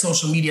when my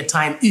social media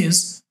time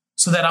is,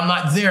 so that I'm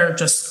not there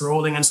just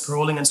scrolling,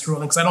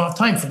 because I don't have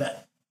time for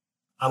that.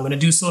 I'm going to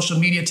do social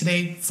media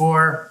today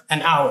for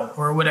an hour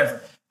or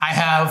whatever. I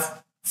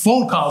have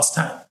phone calls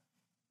time.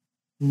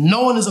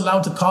 No one is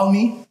allowed to call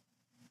me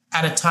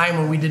at a time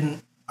when we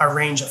didn't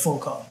arrange a phone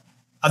call.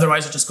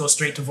 Otherwise, it just goes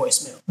straight to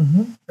voicemail,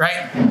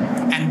 right?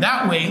 And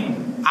that way,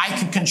 I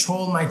can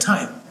control my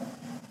time.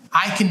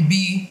 I can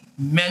be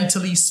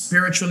mentally,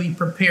 spiritually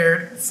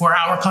prepared for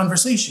our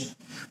conversation.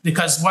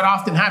 Because what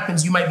often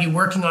happens, you might be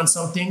working on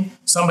something,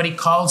 somebody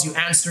calls, you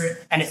answer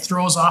it, and it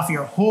throws off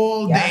your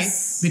whole day,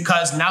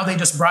 because now they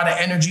just brought an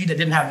energy that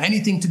didn't have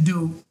anything to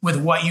do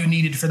with what you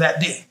needed for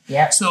that day.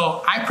 Yep.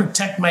 So I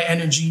protect my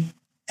energy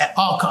at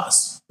all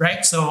costs,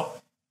 right? So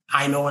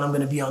I know when I'm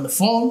going to be on the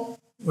phone,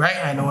 right?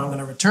 I know when I'm going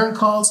to return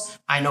calls.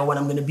 I know when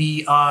I'm going to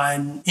be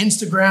on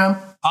Instagram.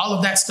 All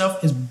of that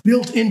stuff is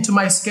built into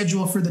my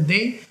schedule for the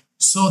day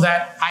so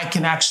that I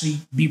can actually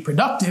be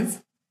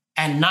productive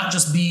and not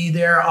just be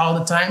there all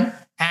the time.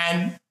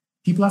 And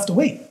people have to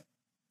wait.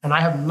 And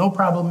I have no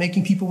problem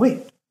making people wait,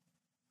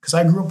 because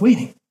I grew up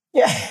waiting.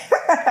 Yeah.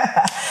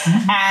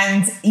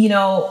 And,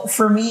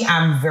 for me,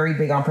 I'm very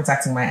big on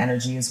protecting my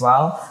energy as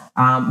well.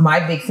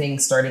 My big thing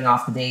starting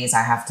off the day is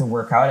I have to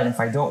work out. And if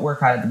I don't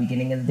work out at the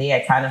beginning of the day, I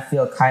kind of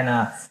feel kind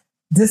of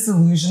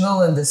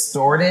disillusional and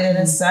distorted in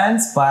a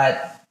sense.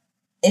 But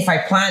if I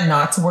plan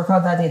not to work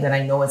out that day, then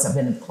I know it's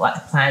been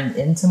planned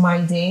into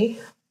my day.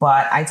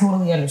 But I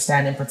totally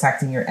understand in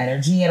protecting your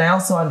energy. And I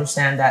also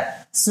understand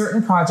that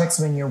certain projects,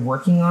 when you're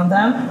working on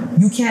them,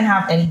 you can't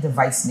have any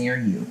device near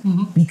you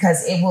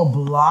because it will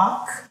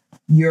block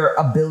your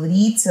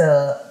ability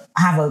to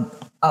have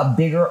a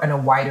bigger and a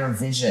wider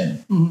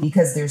vision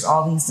because there's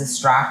all these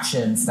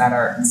distractions that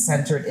are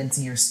centered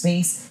into your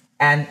space.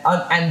 And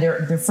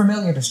they're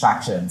familiar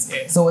distractions.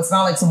 Yeah. So it's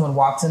not like someone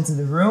walks into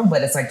the room,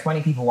 but it's like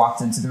 20 people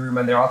walked into the room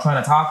and they're all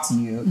trying to talk to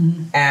you.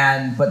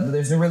 But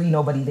there's really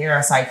nobody there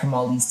aside from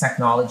all these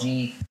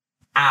technology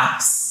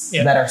apps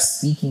that are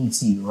speaking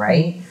to you,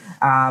 right?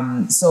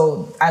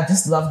 So I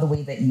just love the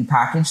way that you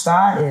package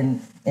that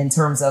in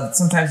terms of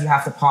sometimes you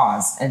have to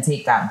pause and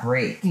take that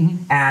break.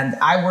 And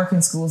I work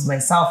in schools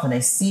myself and I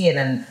see it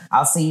and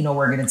I'll say,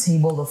 we're going to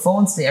table the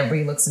phones today.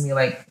 Everybody looks at me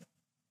like,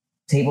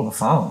 table the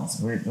phones.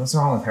 What's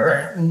wrong with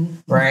her?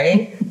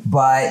 Right?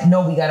 But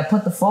no, we got to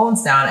put the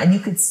phones down. And you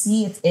could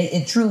see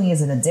it truly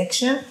is an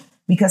addiction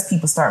because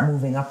people start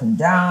moving up and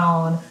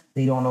down.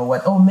 They don't know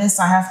what, miss,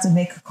 I have to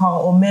make a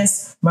call.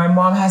 Miss, my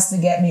mom has to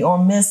get me.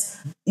 Miss,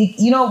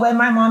 when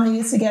my mom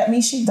needed to get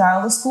me, she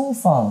dialed the school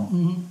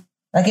phone.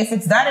 Like if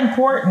it's that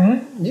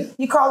important,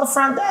 you call the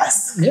front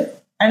desk.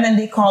 And then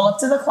they call up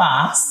to the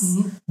class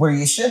where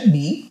you should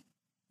be.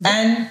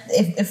 And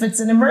if it's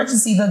an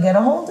emergency, they'll get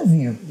a hold of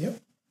you.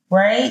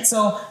 Right?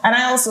 So, and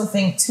I also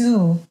think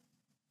too,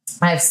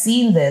 I've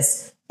seen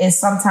this, is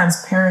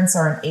sometimes parents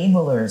are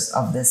enablers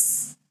of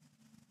this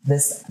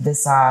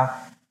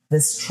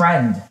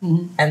trend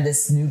and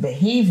this new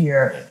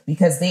behavior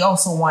because they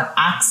also want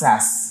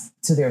access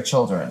to their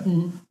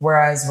children.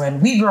 Whereas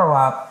when we grow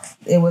up,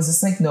 it was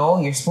just like, no,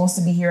 you're supposed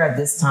to be here at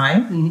this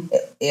time.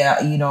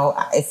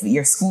 If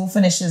your school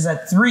finishes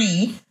at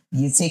 3,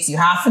 it takes you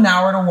half an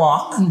hour to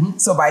walk.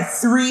 So by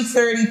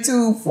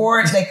 3:32, 4,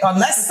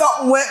 unless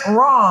something went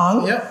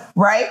wrong,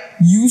 right?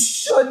 You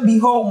should be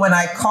home when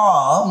I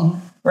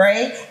call,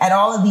 right? And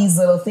all of these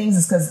little things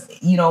is because,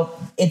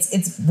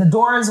 it's the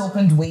door is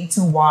opened way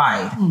too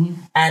wide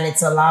and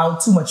it's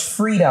allowed too much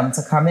freedom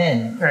to come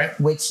in,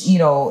 which,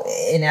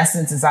 in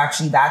essence is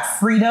actually that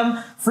freedom.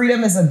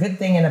 Freedom is a good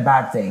thing and a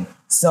bad thing.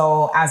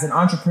 So as an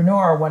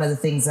entrepreneur, one of the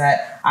things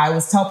that I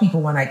always tell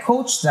people when I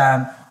coach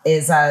them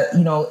is,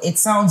 it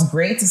sounds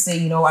great to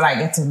say, I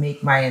get to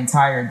make my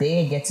entire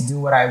day. I get to do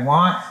what I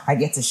want. I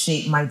get to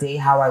shape my day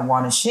how I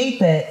want to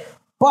shape it.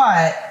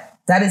 But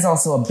that is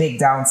also a big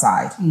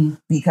downside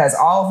because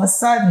all of a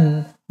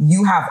sudden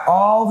you have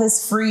all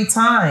this free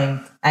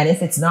time. And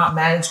if it's not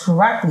managed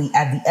correctly,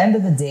 at the end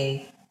of the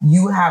day,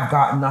 you have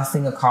got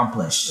nothing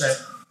accomplished.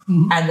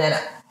 And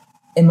then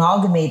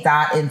amalgamate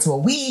that into a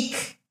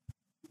week,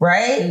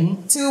 right?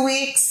 2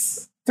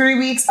 weeks, 3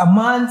 weeks, a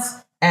month.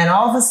 And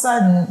all of a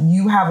sudden,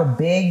 you have a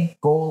big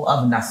goal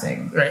of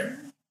nothing.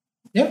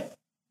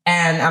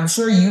 And I'm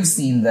sure you've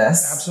seen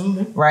this.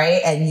 Absolutely.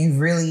 Right? And you've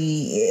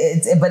really,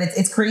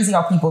 it's crazy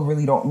how people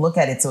really don't look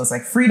at it. So it's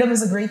like freedom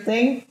is a great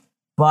thing,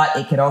 but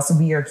it could also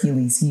be your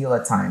Achilles heel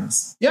at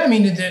times. Yeah, I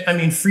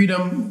mean,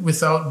 freedom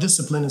without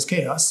discipline is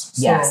chaos.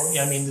 So, yes.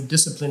 The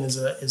discipline is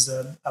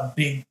a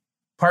big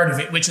part of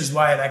it, which is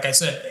why, like I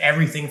said,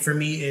 everything for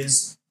me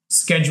is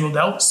scheduled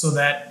out so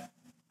that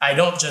I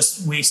don't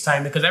just waste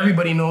time because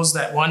everybody knows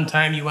that one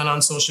time you went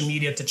on social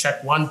media to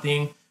check one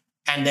thing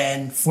and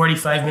then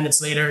 45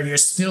 minutes later, you're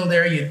still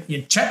there.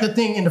 You check the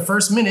thing in the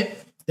first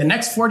minute. The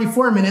next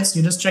 44 minutes,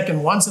 you're just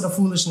checking one set of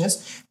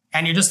foolishness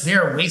and you're just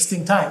there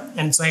wasting time.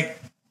 And it's like,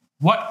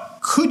 what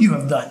could you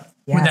have done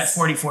with that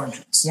 44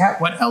 minutes?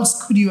 What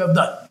else could you have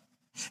done?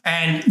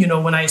 And,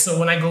 when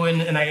I go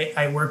in and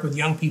I work with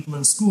young people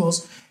in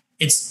schools,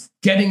 it's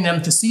getting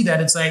them to see that.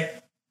 It's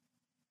like,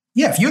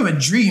 if you have a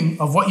dream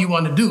of what you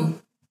want to do,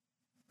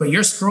 but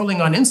you're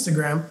scrolling on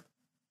Instagram,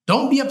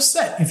 don't be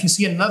upset if you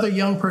see another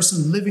young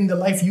person living the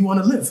life you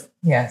want to live.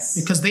 Yes.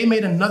 Because they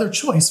made another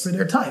choice for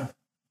their time.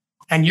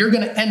 And you're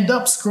going to end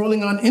up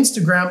scrolling on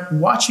Instagram,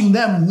 watching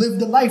them live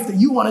the life that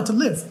you wanted to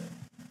live.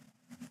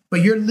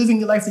 But you're living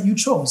the life that you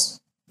chose.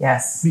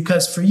 Yes.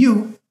 Because for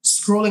you,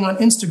 scrolling on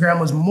Instagram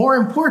was more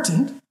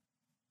important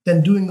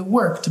than doing the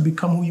work to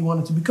become who you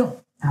wanted to become.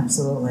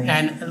 Absolutely.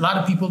 And a lot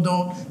of people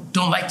don't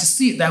like to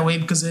see it that way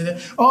because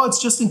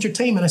it's just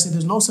entertainment. I say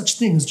there's no such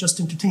thing as just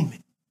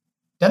entertainment.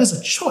 That is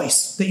a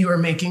choice that you are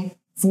making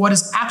for what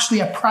is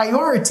actually a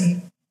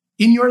priority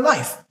in your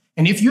life.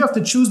 And if you have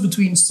to choose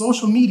between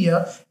social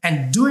media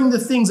and doing the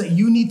things that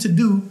you need to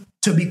do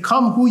to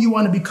become who you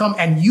want to become,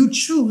 and you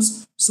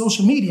choose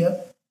social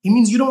media, it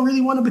means you don't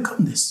really want to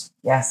become this.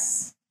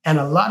 Yes. And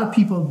a lot of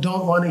people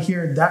don't want to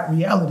hear that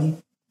reality,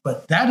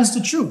 but that is the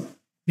truth.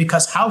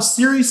 Because how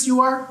serious you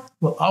are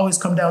will always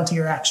come down to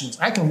your actions.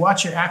 I can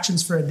watch your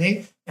actions for a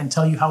day and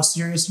tell you how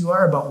serious you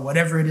are about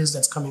whatever it is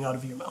that's coming out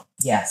of your mouth.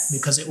 Yes.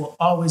 Because it will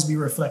always be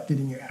reflected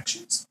in your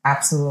actions.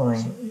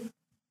 Absolutely.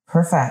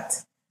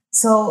 Perfect.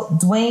 So,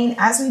 Dwayne,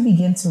 as we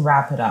begin to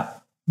wrap it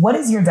up, what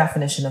is your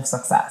definition of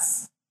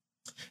success?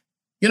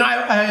 You know,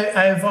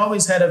 I've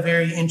always had a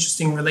very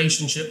interesting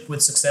relationship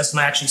with success, and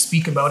I actually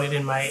speak about it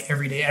in my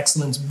Everyday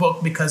Excellence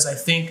book because I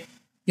think,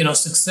 you know,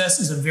 success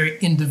is a very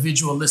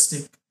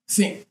individualistic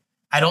thing.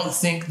 I don't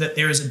think that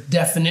there is a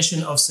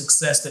definition of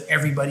success that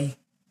everybody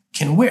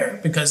can wear,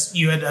 because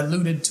you had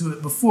alluded to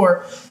it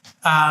before.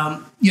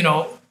 You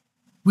know,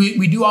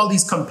 we do all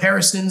these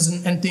comparisons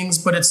and things,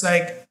 but it's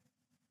like,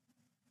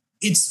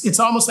 it's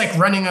almost like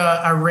running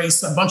a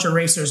race, a bunch of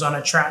racers on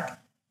a track.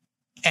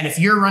 And if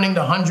you're running the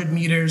 100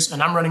 meters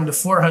and I'm running the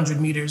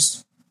 400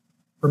 meters,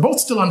 we're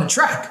both still on the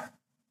track,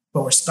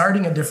 but we're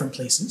starting at different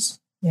places.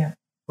 Yeah.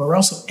 But we're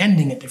also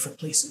ending at different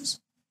places.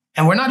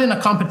 And we're not in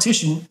a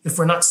competition if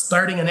we're not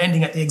starting and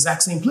ending at the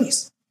exact same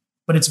place.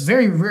 But it's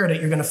very rare that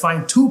you're going to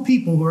find two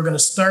people who are going to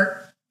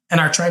start and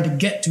are trying to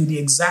get to the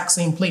exact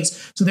same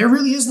place. So there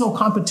really is no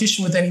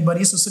competition with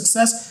anybody. So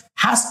success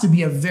has to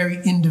be a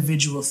very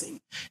individual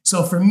thing.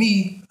 So for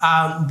me,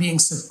 being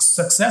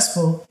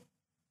successful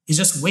is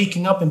just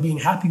waking up and being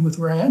happy with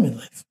where I am in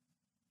life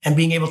and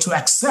being able to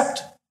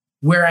accept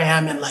where I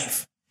am in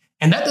life.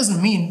 And that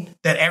doesn't mean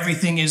that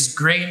everything is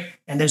great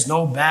and there's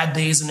no bad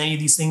days in any of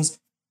these things.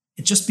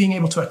 It's just being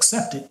able to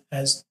accept it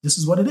as this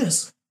is what it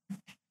is.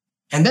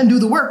 And then do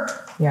the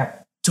work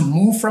to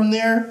move from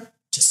there,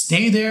 to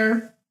stay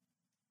there,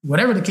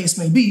 whatever the case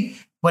may be.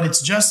 But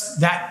it's just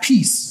that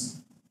piece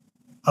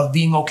of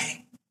being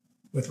okay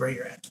with where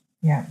you're at.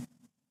 Yeah.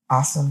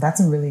 Awesome. That's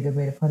a really good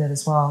way to put it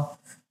as well.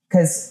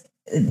 Because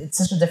it's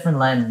such a different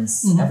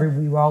lens.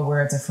 Mm-hmm. We all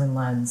wear a different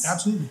lens.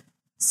 Absolutely.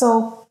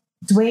 So,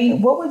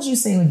 Dwayne, what would you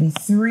say would be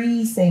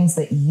 3 things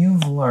that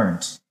you've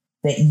learned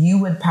that you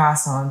would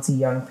pass on to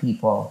young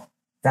people,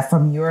 that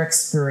from your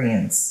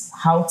experience,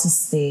 how to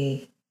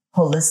stay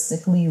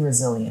holistically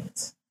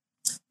resilient?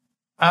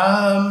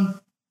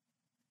 Well,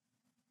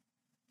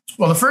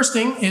 the first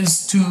thing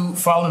is to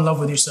fall in love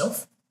with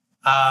yourself.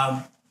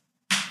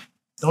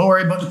 Don't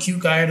worry about the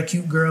cute guy or the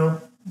cute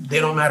girl. They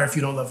don't matter if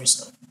you don't love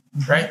yourself,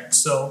 right?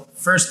 So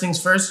first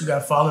things first, you got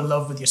to fall in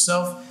love with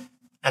yourself.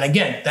 And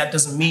again, that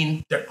doesn't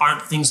mean there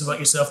aren't things about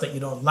yourself that you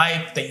don't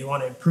like, that you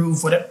want to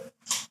improve, whatever.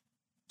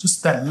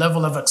 Just that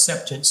level of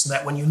acceptance so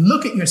that when you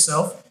look at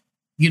yourself,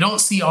 you don't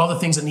see all the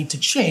things that need to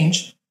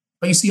change,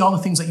 but you see all the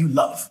things that you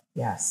love.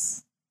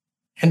 Yes.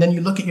 And then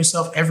you look at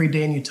yourself every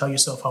day and you tell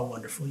yourself how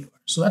wonderful you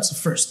are. So that's the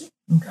first thing.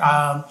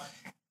 Okay.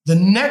 The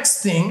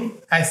next thing,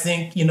 I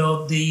think, you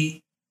know,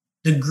 the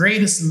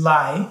greatest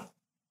lie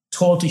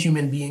told to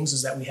human beings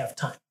is that we have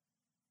time.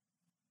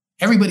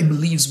 Everybody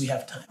believes we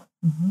have time.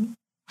 Mm-hmm.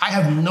 I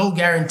have no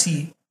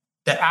guarantee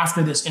that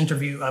after this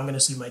interview, I'm going to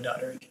see my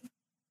daughter again.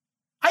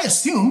 I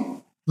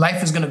assume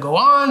life is going to go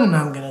on and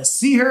I'm going to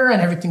see her and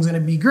everything's going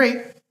to be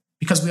great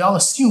because we all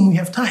assume we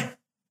have time.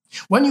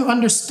 When you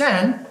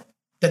understand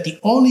that the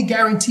only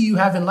guarantee you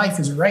have in life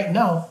is right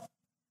now,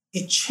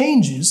 it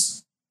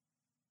changes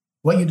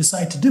what you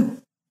decide to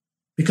do,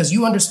 because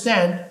you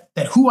understand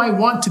that who I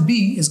want to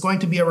be is going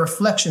to be a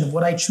reflection of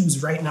what I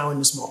choose right now in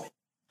this moment.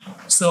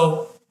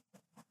 So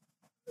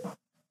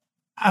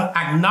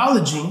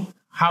acknowledging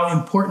how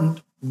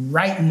important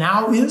right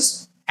now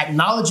is,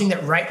 acknowledging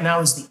that right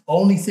now is the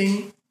only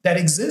thing that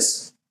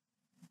exists,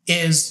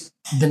 is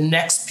the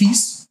next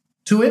piece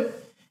to it.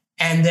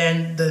 And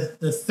then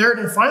the third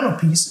and final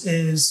piece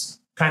is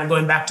kind of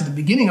going back to the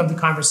beginning of the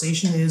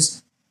conversation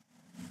is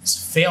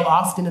fail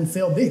often and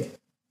fail big,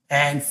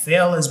 and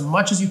fail as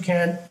much as you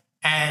can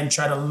and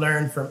try to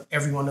learn from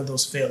every one of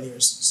those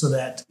failures so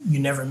that you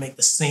never make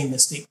the same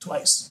mistake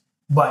twice.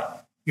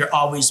 But you're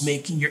always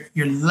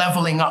you're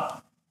leveling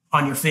up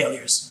on your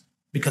failures,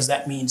 because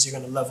that means you're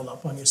going to level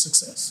up on your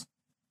success.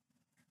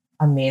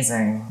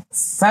 Amazing.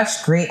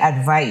 Such great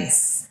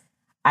advice.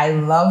 I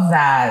love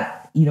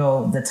that, you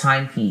know, the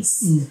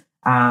timepiece. You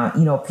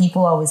know,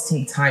 people always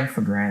take time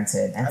for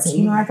granted and say,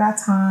 you know, I got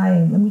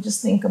time. Let me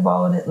just think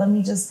about it.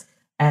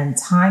 And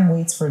time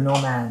waits for no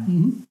man.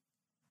 Mm-hmm.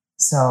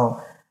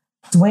 So,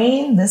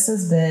 Dwayne, this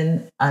has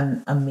been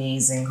an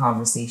amazing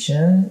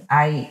conversation.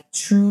 I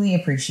truly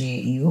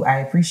appreciate you. I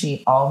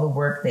appreciate all the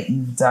work that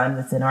you've done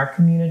within our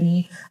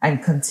community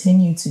and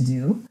continue to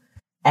do.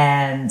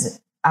 And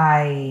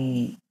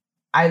I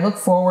look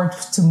forward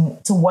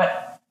to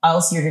what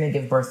else you're going to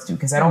give birth to,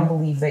 because I don't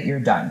believe that you're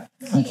done.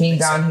 You came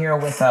down here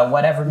with a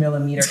whatever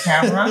millimeter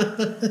camera,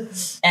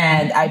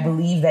 and I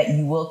believe that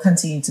you will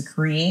continue to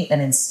create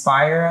and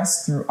inspire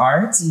us through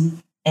art. Mm-hmm.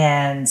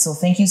 And so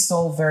thank you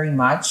so very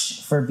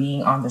much for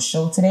being on the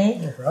show today.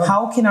 No problem.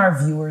 How can our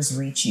viewers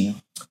reach you?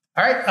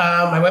 All right.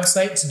 My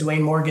website is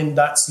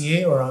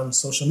DwayneMorgan.ca, or on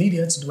social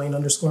media, it's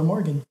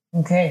Dwayne_Morgan.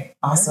 Okay.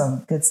 Awesome.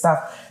 Right. Good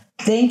stuff.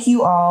 Thank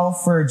you all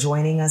for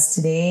joining us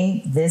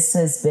today. This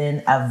has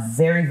been a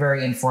very,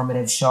 very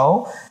informative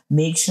show.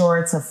 Make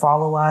sure to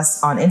follow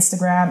us on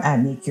Instagram at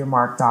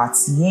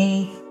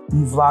makeyourmark.ca.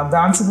 You've logged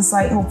on to the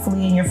site,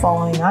 hopefully, and you're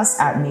following us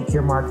at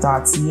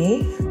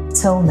makeyourmark.ca.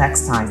 Till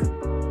next time.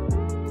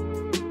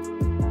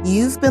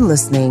 You've been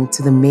listening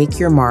to the Make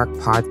Your Mark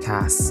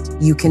podcast.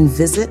 You can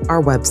visit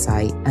our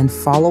website and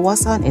follow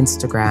us on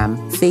Instagram,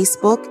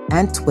 Facebook,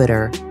 and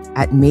Twitter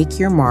at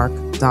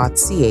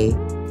makeyourmark.ca.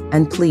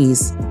 And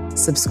please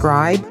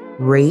subscribe,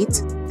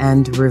 rate,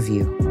 and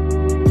review.